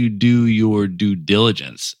 how do you do your due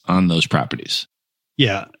diligence on those properties?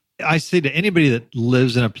 Yeah. I say to anybody that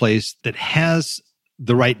lives in a place that has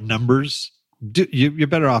the right numbers, you're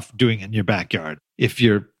better off doing it in your backyard. If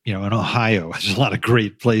you're in Ohio, there's a lot of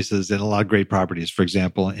great places and a lot of great properties, for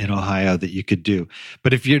example, in Ohio that you could do.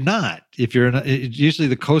 But if you're not, usually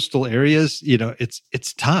the coastal areas,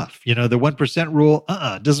 it's tough. The 1% rule,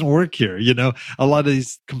 doesn't work here. A lot of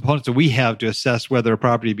these components that we have to assess whether a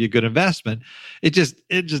property be a good investment, it just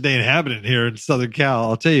ain't happening here in Southern Cal,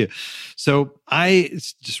 I'll tell you. So I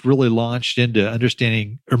just really launched into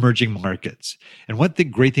understanding emerging markets. And one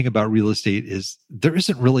great thing about real estate is there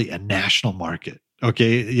isn't really a national market.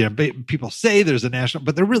 Okay. People say there's a national,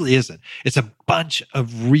 but there really isn't. It's a bunch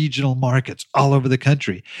of regional markets all over the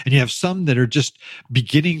country. And you have some that are just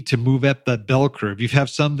beginning to move up that bell curve. You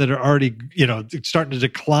have some that are already, starting to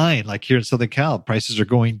decline, like here in Southern Cal, prices are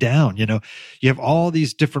going down. You have all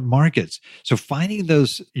these different markets. So finding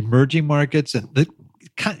those emerging markets and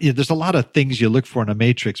there's a lot of things you look for in a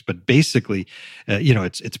matrix, but basically,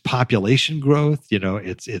 it's population growth.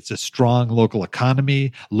 It's a strong local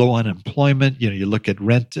economy, low unemployment. You look at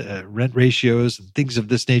rent ratios and things of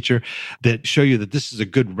this nature that show you that this is a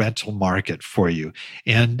good rental market for you.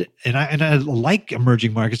 And I like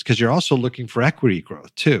emerging markets because you're also looking for equity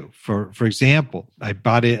growth too. For example, I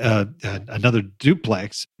bought another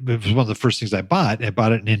duplex. It was one of the first things I bought. I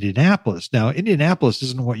bought it in Indianapolis. Now, Indianapolis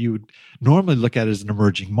isn't what you would normally look at as an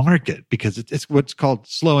emerging market because it's what's called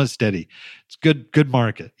slow and steady. It's good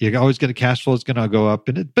market. You're always going to cash flow. It's going to go up,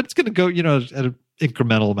 but it's going to go, at an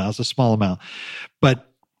incremental amount, a small amount.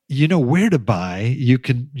 But you know where to buy. You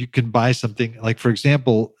can buy something like, for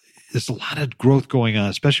example, there's a lot of growth going on,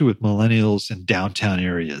 especially with millennials in downtown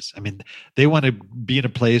areas. I mean, they want to be in a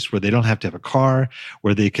place where they don't have to have a car,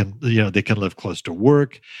 where they can live close to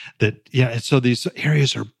work. And so these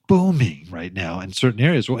areas are booming right now in certain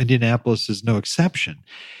areas. Well, Indianapolis is no exception.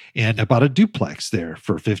 And I bought a duplex there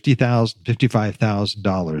for $50,000,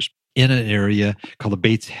 $55,000 in an area called the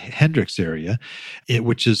Bates Hendricks area,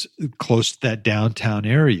 which is close to that downtown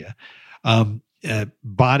area.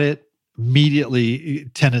 Bought it.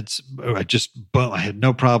 Immediately, tenants, I had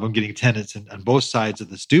no problem getting tenants on both sides of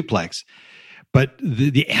this duplex. But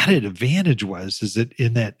the added advantage is that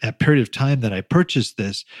in that period of time that I purchased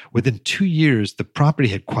this, within 2 years, the property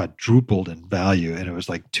had quadrupled in value, and it was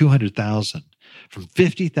like $200,000, from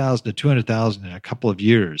 $50,000 to $200,000 in a couple of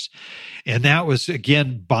years. And that was,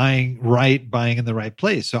 again, buying in the right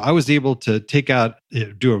place. So I was able to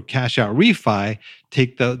do a cash out refi,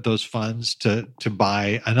 take those funds to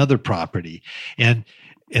buy another property. And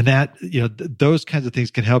that, those kinds of things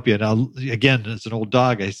can help you. And again, as an old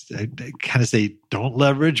dog, I kind of say, don't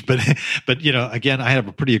leverage, but again, I have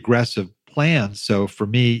a pretty aggressive plan. So for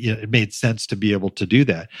me, it made sense to be able to do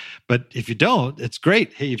that. But if you don't, it's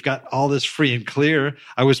great. Hey, you've got all this free and clear.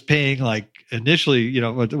 I was paying like initially,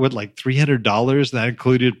 like $300, and that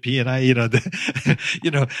included P&I,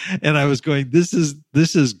 and I was going, this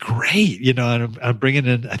is great, and I'm bringing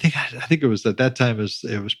in, I think it was at that time,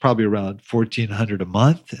 it was probably around $1,400 a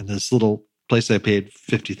month, and this little place I paid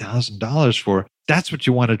 $50,000 for. That's what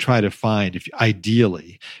you want to try to find,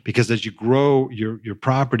 ideally, because as you grow, your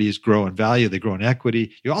properties grow in value, they grow in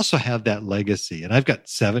equity. You also have that legacy. And I've got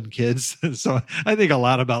 7 kids, so I think a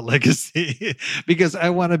lot about legacy because I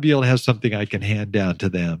want to be able to have something I can hand down to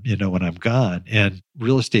them, when I'm gone. And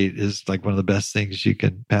real estate is like one of the best things you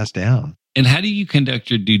can pass down. And how do you conduct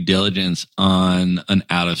your due diligence on an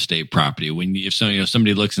out-of-state property? If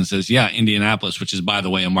somebody looks and says, yeah, Indianapolis, which is, by the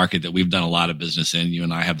way, a market that we've done a lot of business in. You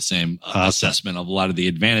and I have the same assessment of a lot of the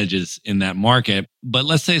advantages in that market. But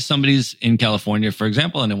let's say somebody's in California, for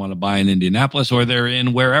example, and they want to buy in Indianapolis, or they're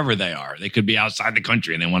in wherever they are. They could be outside the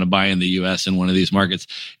country and they want to buy in the U.S. in one of these markets.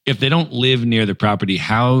 If they don't live near the property,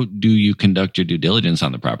 how do you conduct your due diligence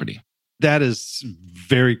on the property? That is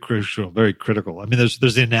very crucial, very critical. I mean, there's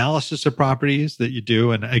the analysis of properties that you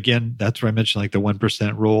do. And again, that's where I mentioned like the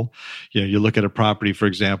 1% rule. You look at a property, for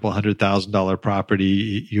example, $100,000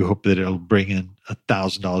 property, you hope that it'll bring in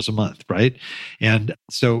 $1,000 a month, right? And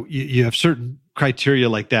so you have certain criteria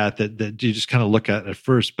like that you just kind of look at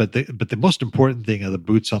first. But the most important thing are the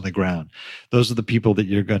boots on the ground. Those are the people that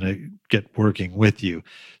you're going to get working with you.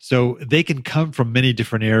 So they can come from many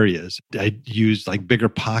different areas. I use like bigger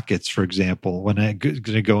pockets, for example. When I'm going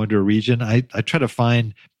to go into a region, I try to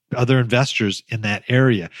find other investors in that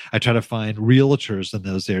area. I try to find realtors in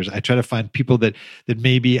those areas. I try to find people that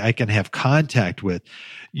maybe I can have contact with.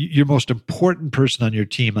 Your most important person on your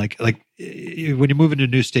team, like when you move into a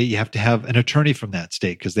new state, you have to have an attorney from that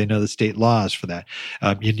state because they know the state laws for that.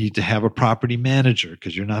 You need to have a property manager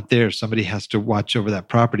because you're not there. Somebody has to watch over that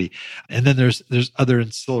property. And then there's other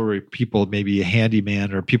ancillary people, maybe a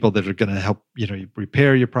handyman or people that are going to help,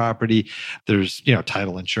 repair your property. There's,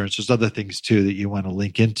 title insurance. There's other things too that you want to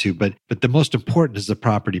link into. But the most important is the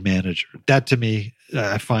property manager. That to me,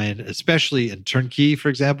 I find, especially in turnkey, for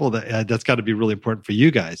example, that's got to be really important for you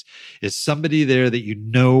guys, is somebody there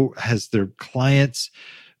that has their client's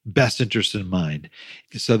best interest in mind,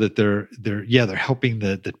 so that they're helping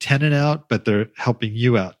the tenant out, but they're helping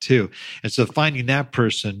you out too. And so finding that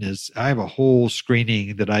person I have a whole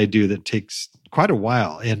screening that I do that takes quite a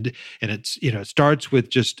while. And it's, it starts with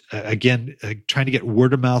just, again, trying to get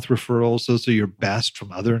word of mouth referrals. Those are your best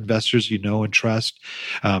from other investors you know and trust.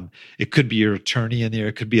 It could be your attorney in there.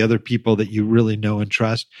 It could be other people that you really know and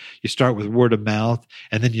trust. You start with word of mouth,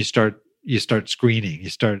 and then you start screening.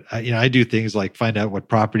 I do things like find out what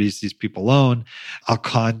properties these people own. I'll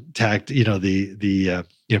contact, the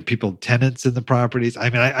people, tenants in the properties. I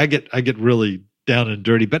mean, I get really down and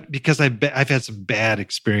dirty, but because I've had some bad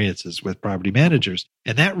experiences with property managers,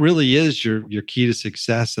 and that really is your key to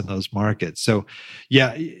success in those markets. So,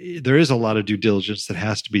 yeah, there is a lot of due diligence that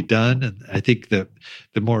has to be done, and I think that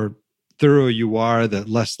the more thorough you are, the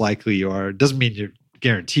less likely you are. It doesn't mean you're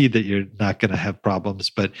guaranteed that you're not going to have problems,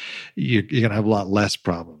 but you're going to have a lot less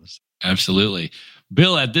problems. Absolutely.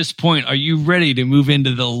 Bill, at this point, are you ready to move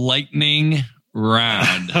into the lightning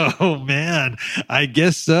round? Oh, man. I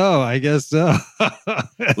guess so. Let's do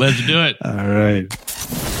it. All right.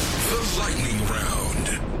 The lightning round.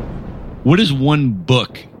 What is one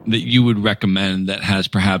book that you would recommend that has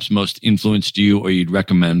perhaps most influenced you, or you'd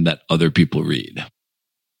recommend that other people read?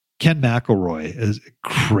 Ken McElroy is a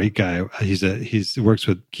great guy. He works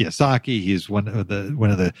with Kiyosaki. He's one of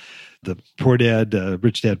the Poor Dad,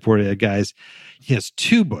 Rich Dad, Poor Dad guys. He has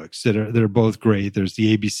two books that are both great. There's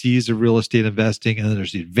the ABCs of Real Estate Investing, and then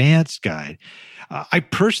there's the Advanced Guide. I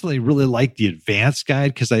personally really like the Advanced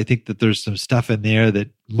Guide because I think that there's some stuff in there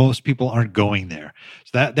that most people aren't going there.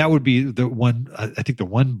 So that would be the one. I think the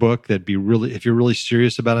one book that'd be really, if you're really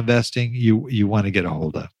serious about investing, you want to get a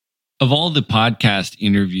hold of. Of all the podcast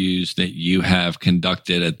interviews that you have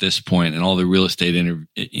conducted at this point and all the real estate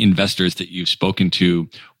investors that you've spoken to,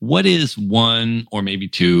 what is one or maybe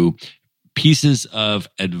two pieces of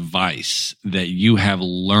advice that you have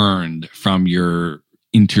learned from your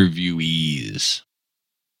interviewees?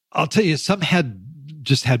 I'll tell you, some had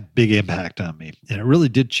big impact on me. And it really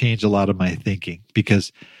did change a lot of my thinking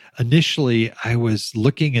because initially I was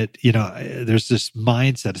looking at, there's this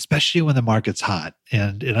mindset, especially when the market's hot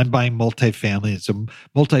and I'm buying multifamily. And so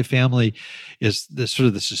multifamily is this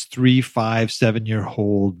 3, 5, 7 year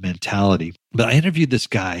hold mentality. But I interviewed this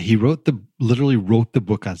guy. He literally wrote the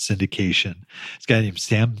book on syndication. This guy named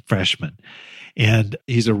Sam Freshman. And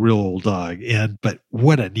he's a real old dog. But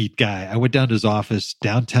what a neat guy. I went down to his office,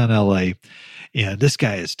 downtown LA, and this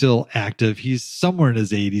guy is still active. He's somewhere in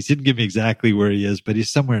his 80s. He didn't give me exactly where he is, but he's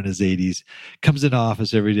somewhere in his 80s. Comes into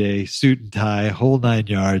office every day, suit and tie, whole 9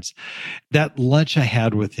 yards. That lunch I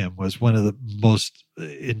had with him was one of the most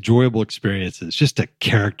enjoyable experiences. Just a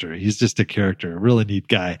character. He's just a character, a really neat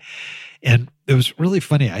guy. And it was really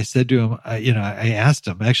funny. I said to him, I asked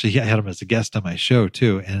him, actually, I had him as a guest on my show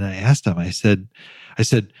too. And I asked him, I said,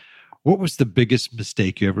 what was the biggest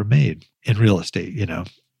mistake you ever made in real estate?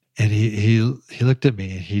 And he looked at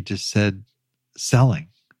me and he just said, selling.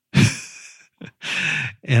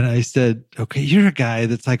 And I said, okay, you're a guy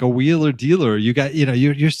that's like a wheeler dealer. You got,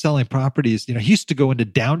 you're selling properties. He used to go into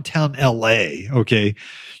downtown LA. Okay.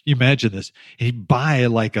 You imagine this. And he'd buy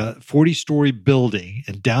like a 40-story building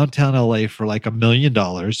in downtown LA for like $1 million.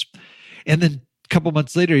 And then a couple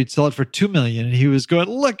months later, he'd sell it for $2 million. And he was going,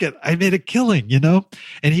 look I made a killing,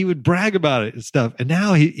 and he would brag about it and stuff. And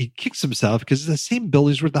now he kicks himself because the same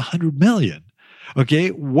building's worth $100 million. Okay.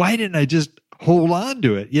 Why didn't I just hold on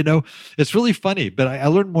to it? It's really funny, but I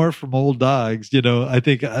learned more from old dogs, I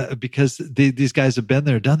think because these guys have been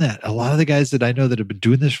there, done that. A lot of the guys that I know that have been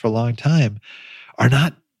doing this for a long time are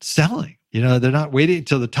not selling. They're not waiting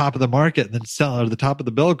until the top of the market and then selling, or the top of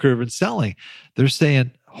the bell curve and selling. They're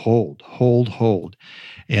saying, hold.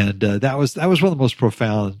 And that was one of the most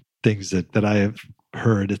profound things that I have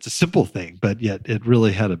heard. It's a simple thing, but yet it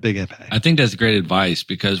really had a big impact. I think that's great advice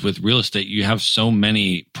because with real estate, you have so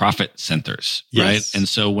many profit centers, right? And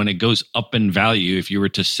so when it goes up in value, if you were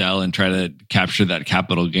to sell and try to capture that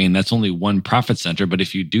capital gain, that's only one profit center. But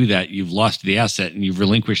if you do that, you've lost the asset and you've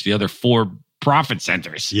relinquished the other 4 profit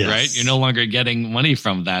centers, right? You're no longer getting money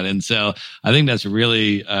from that. And so I think that's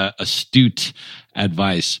really astute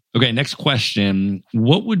advice. Okay, next question.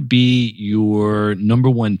 What would be your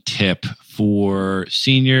number one tip for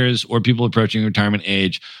seniors or people approaching retirement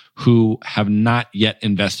age who have not yet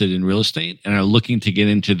invested in real estate and are looking to get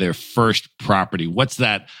into their first property? What's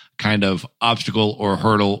that kind of obstacle or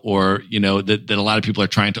hurdle or, that a lot of people are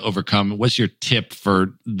trying to overcome? What's your tip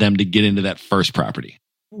for them to get into that first property?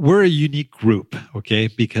 We're a unique group, okay?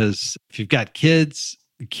 Because if you've got kids,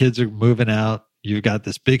 the kids are moving out, you've got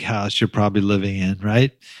this big house you're probably living in,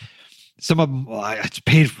 right? Some of them, it's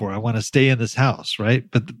paid for. I want to stay in this house, right?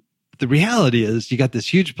 But the reality is you got this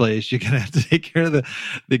huge place. You're going to have to take care of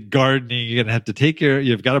the gardening. You're going to have to take care.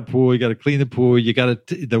 You've got a pool. You got to clean the pool. You got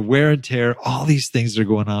the wear and tear. All these things that are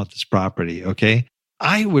going on with this property, okay?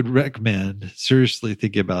 I would recommend seriously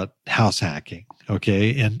thinking about house hacking.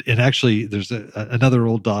 Okay. And actually there's another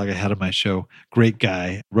old dog I had on my show, great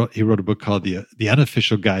guy. He wrote a book called The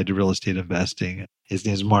Unofficial Guide to Real Estate Investing. His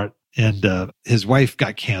name's Mart. And his wife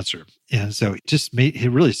got cancer. And so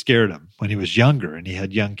it really scared him when he was younger and he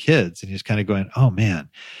had young kids. And he was kind of going, oh man,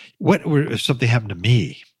 what if something happened to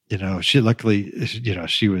me? She luckily,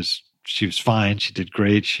 she was she was fine. She did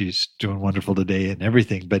great. She's doing wonderful today and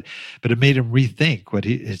everything. But it made him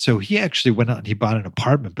rethink so he actually went out and he bought an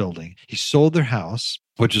apartment building. He sold their house,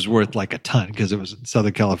 which is worth like a ton because it was in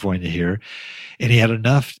Southern California here. And he had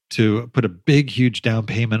enough to put a big, huge down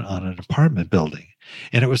payment on an apartment building.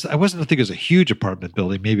 And I don't think it was a huge apartment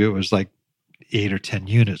building. Maybe it was like 8 or 10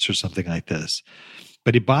 units or something like this.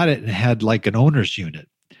 But he bought it and it had like an owner's unit.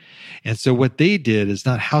 And so what they did is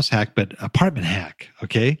not house hack, but apartment hack.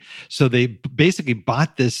 Okay. So they basically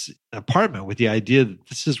bought this apartment with the idea that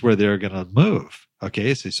this is where they're going to move.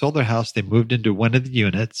 Okay. So they sold their house. They moved into one of the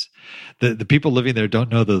units. The people living there don't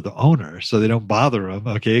know the owner, so they don't bother them.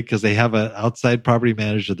 Okay. Because they have an outside property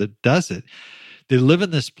manager that does it. They live in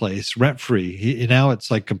this place rent-free. Now it's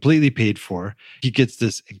like completely paid for. He gets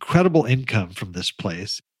this incredible income from this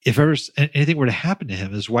place. If ever anything were to happen to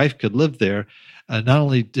him, his wife could live there. Not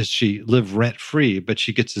only does she live rent-free, but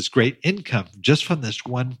she gets this great income just from this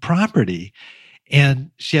one property.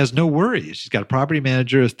 And she has no worries. She's got a property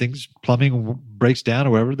manager. If plumbing breaks down or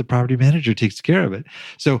whatever, the property manager takes care of it.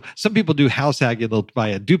 So some people do house hacking. They'll buy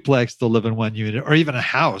a duplex, they'll live in one unit, or even a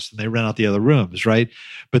house, and they rent out the other rooms, right?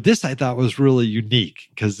 But this I thought was really unique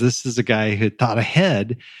because this is a guy who thought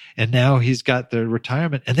ahead, and now he's got their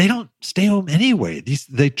retirement, and they don't stay home anyway.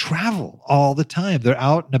 They travel all the time. They're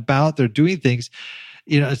out and about. They're doing things.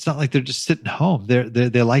 It's not like they're just sitting home.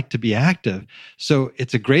 They like to be active. So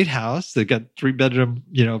it's a great house. They've got 3-bedroom,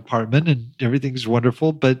 apartment, and everything's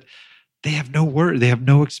wonderful, but they have no worry. They have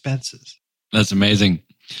no expenses. That's amazing.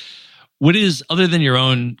 What is, other than your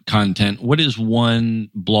own content, what is one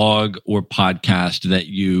blog or podcast that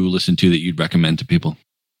you listen to that you'd recommend to people?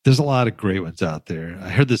 There's a lot of great ones out there. I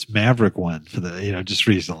heard this Maverick one for just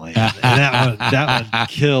recently. And that one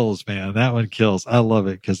kills, man. That one kills. I love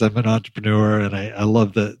it because I'm an entrepreneur and I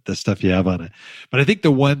love the stuff you have on it. But I think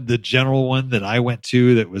the general one that I went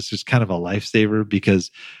to that was just kind of a lifesaver because,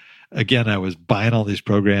 again, I was buying all these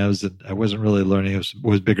programs and I wasn't really learning. It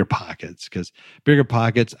was Bigger Pockets, because Bigger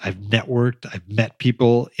Pockets, I've networked, I've met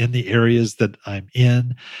people in the areas that I'm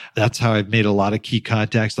in. That's how I've made a lot of key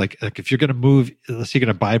contacts. Like if you're going to move, let's say you're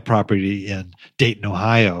going to buy property in Dayton,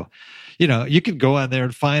 Ohio, you can go on there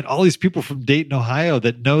and find all these people from Dayton, Ohio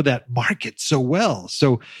that know that market so well.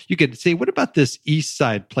 So you could say, what about this east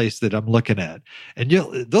side place that I'm looking at? And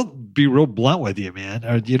they'll be real blunt with you, man.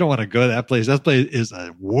 Or you don't want to go to that place. That place is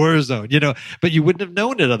a war zone, but you wouldn't have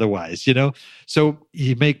known it otherwise, So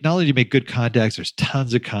not only do you make good contacts, there's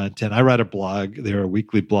tons of content. I write a blog. They're a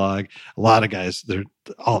weekly blog. A lot of guys, they're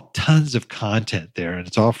all tons of content there, and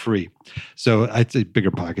it's all free. So I'd say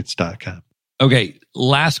biggerpockets.com. Okay,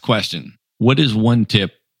 last question. What is one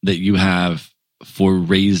tip that you have for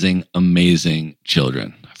raising amazing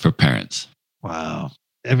children for parents? Wow.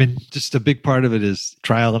 I mean, just a big part of it is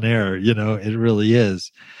trial and error. It really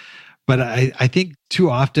is. But I think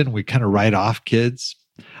too often we kind of write off kids.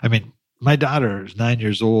 I mean, my daughter is 9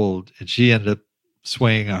 years old, and she ended up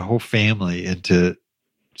swaying our whole family into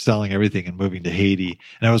selling everything and moving to Haiti.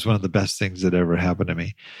 And that was one of the best things that ever happened to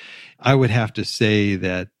me. I would have to say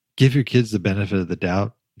that give your kids the benefit of the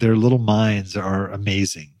doubt. Their little minds are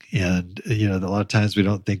amazing. And, a lot of times we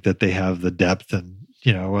don't think that they have the depth and,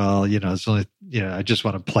 it's only, I just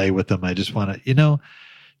want to play with them. I just want to,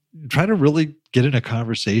 try to really get in a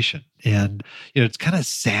conversation. And, it's kind of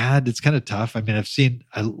sad. It's kind of tough. I mean,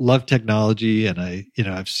 I love technology and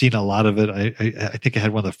I've seen a lot of it. I think I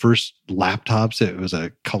had one of the first laptops. It was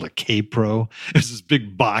called a K Pro. It was this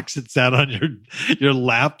big box that sat on your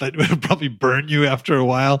lap that would probably burn you after a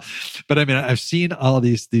while. But I mean, I've seen all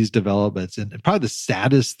these developments, and probably the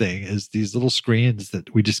saddest thing is these little screens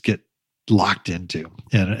that we just get locked into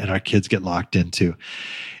and our kids get locked into.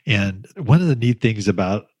 And one of the neat things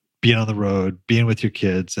about being on the road, being with your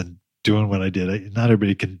kids and doing what I did, not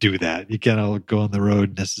everybody can do that. You can't all go on the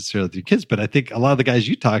road necessarily with your kids, but I think a lot of the guys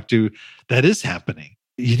you talk to, that is happening.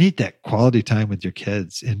 You need that quality time with your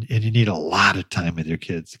kids, and you need a lot of time with your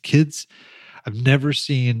kids. Kids, I've never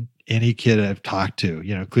seen any kid I've talked to,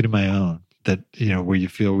 including my own, that, where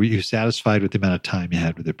you're satisfied with the amount of time you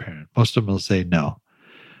had with your parent. Most of them will say, no,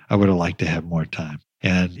 I would have liked to have more time.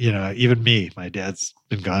 And, even me, my dad's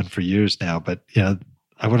been gone for years now, but,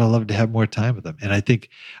 I would have loved to have more time with them. And I think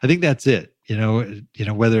that's it.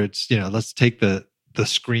 Whether it's, let's take the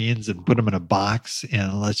screens and put them in a box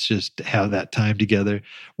and let's just have that time together.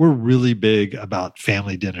 We're really big about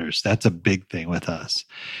family dinners. That's a big thing with us.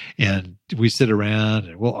 And we sit around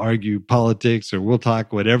and we'll argue politics or we'll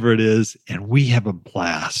talk whatever it is. And we have a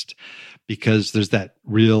blast because there's that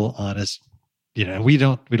real honest we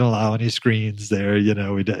don't allow any screens there.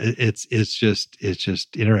 It's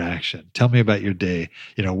just interaction. Tell me about your day.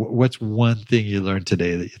 What's one thing you learned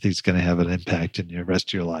today that you think is going to have an impact in your rest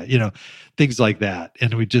of your life? Things like that.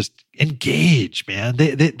 And we just engage, man.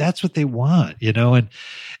 That's what they want,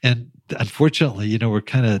 and unfortunately, we're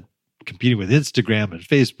kind of competing with Instagram and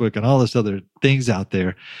Facebook and all this other things out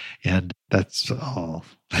there. And that's all.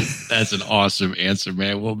 That's an awesome answer,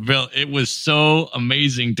 man. Well, Bill, it was so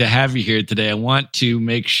amazing to have you here today. I want to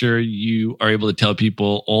make sure you are able to tell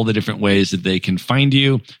people all the different ways that they can find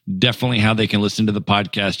you, definitely how they can listen to the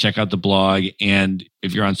podcast, check out the blog, and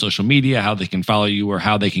if you're on social media, how they can follow you or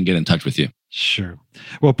how they can get in touch with you. Sure.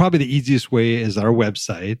 Well, probably the easiest way is our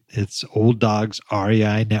website. It's Old Dawgs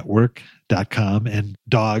REI Network.com, and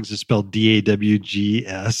Dawgs is spelled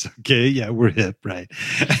DAWGS. Okay. Yeah, we're hip, right?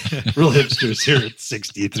 Real hipsters here at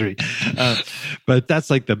 63. But that's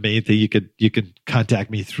like the main thing. You can contact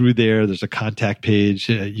me through there. There's a contact page.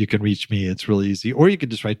 You can reach me. It's really easy. Or you can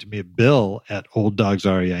just write to me at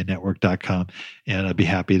bill@OldDawgsREINetwork.com, and I'd be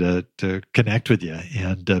happy to connect with you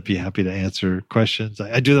and be happy to answer questions.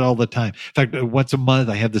 I do that all the time. In fact, once a month,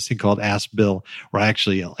 I have this thing called Ask Bill, where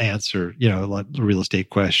I'll answer, a lot of real estate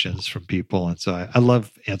questions from people. And so I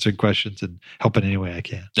love answering questions and helping any way I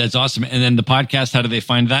can. That's awesome. And then the podcast, how do they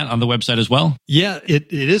find that? On the website as well? Yeah,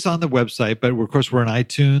 it is on the website, but of course we're on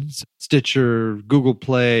iTunes, Stitcher, Google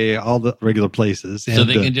Play, all the regular places. So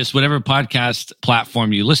they can just, whatever podcast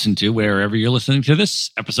platform you listen to, wherever you're listening to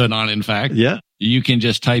this episode on, in fact. Yeah. You can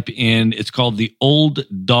just type in, it's called the Old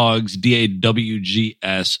Dawgs,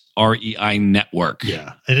 DAWGS REI Network.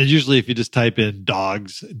 Yeah. And usually if you just type in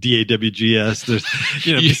Dawgs, DAWGS, there's,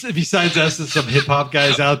 besides us and some hip hop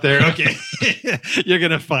guys out there, okay, you're going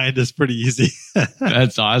to find us pretty easy.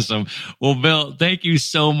 That's awesome. Well, Bill, thank you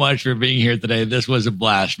so much for being here today. This was a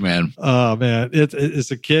blast, man. Oh, man. It's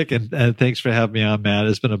a kick. And thanks for having me on, Matt.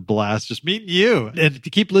 It's been a blast just meeting you. And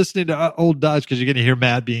keep listening to Old Dawgs because you're going to hear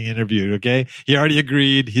Matt being interviewed, okay? He already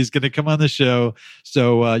agreed. He's going to come on the show.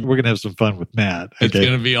 So we're going to have some fun with Matt. Okay? It's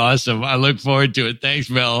going to be awesome. I look forward to it. Thanks,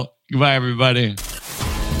 Bill. Goodbye, everybody.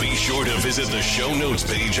 Be sure to visit the show notes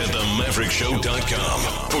page at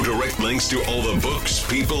themaverickshow.com for direct links to all the books,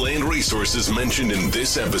 people, and resources mentioned in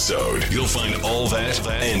this episode. You'll find all that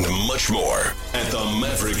and much more at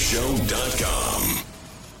themaverickshow.com.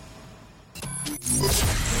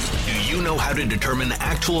 Do you know how to determine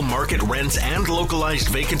actual market rents and localized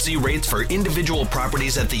vacancy rates for individual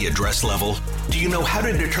properties at the address level? Do you know how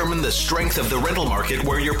to determine the strength of the rental market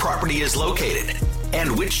where your property is located?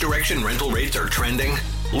 And which direction rental rates are trending?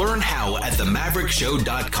 Learn how at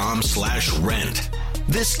themaverickshow.com/rent.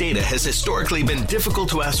 This data has historically been difficult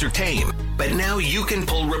to ascertain, but now you can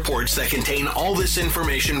pull reports that contain all this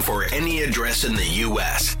information for any address in the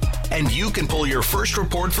U.S. And you can pull your first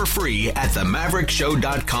report for free at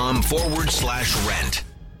themaverickshow.com/rent.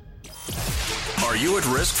 Are you at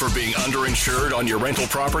risk for being underinsured on your rental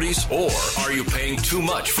properties, or are you paying too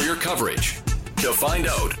much for your coverage? To find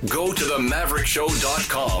out, go to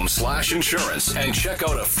themaverickshow.com/insurance and check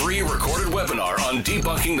out a free recorded webinar on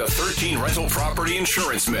debunking the 13 rental property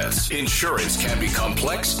insurance myths. Insurance can be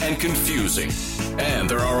complex and confusing, and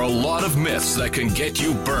there are a lot of myths that can get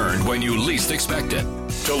you burned when you least expect it.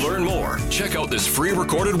 To learn more, check out this free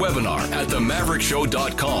recorded webinar at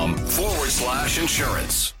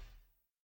themaverickshow.com/insurance.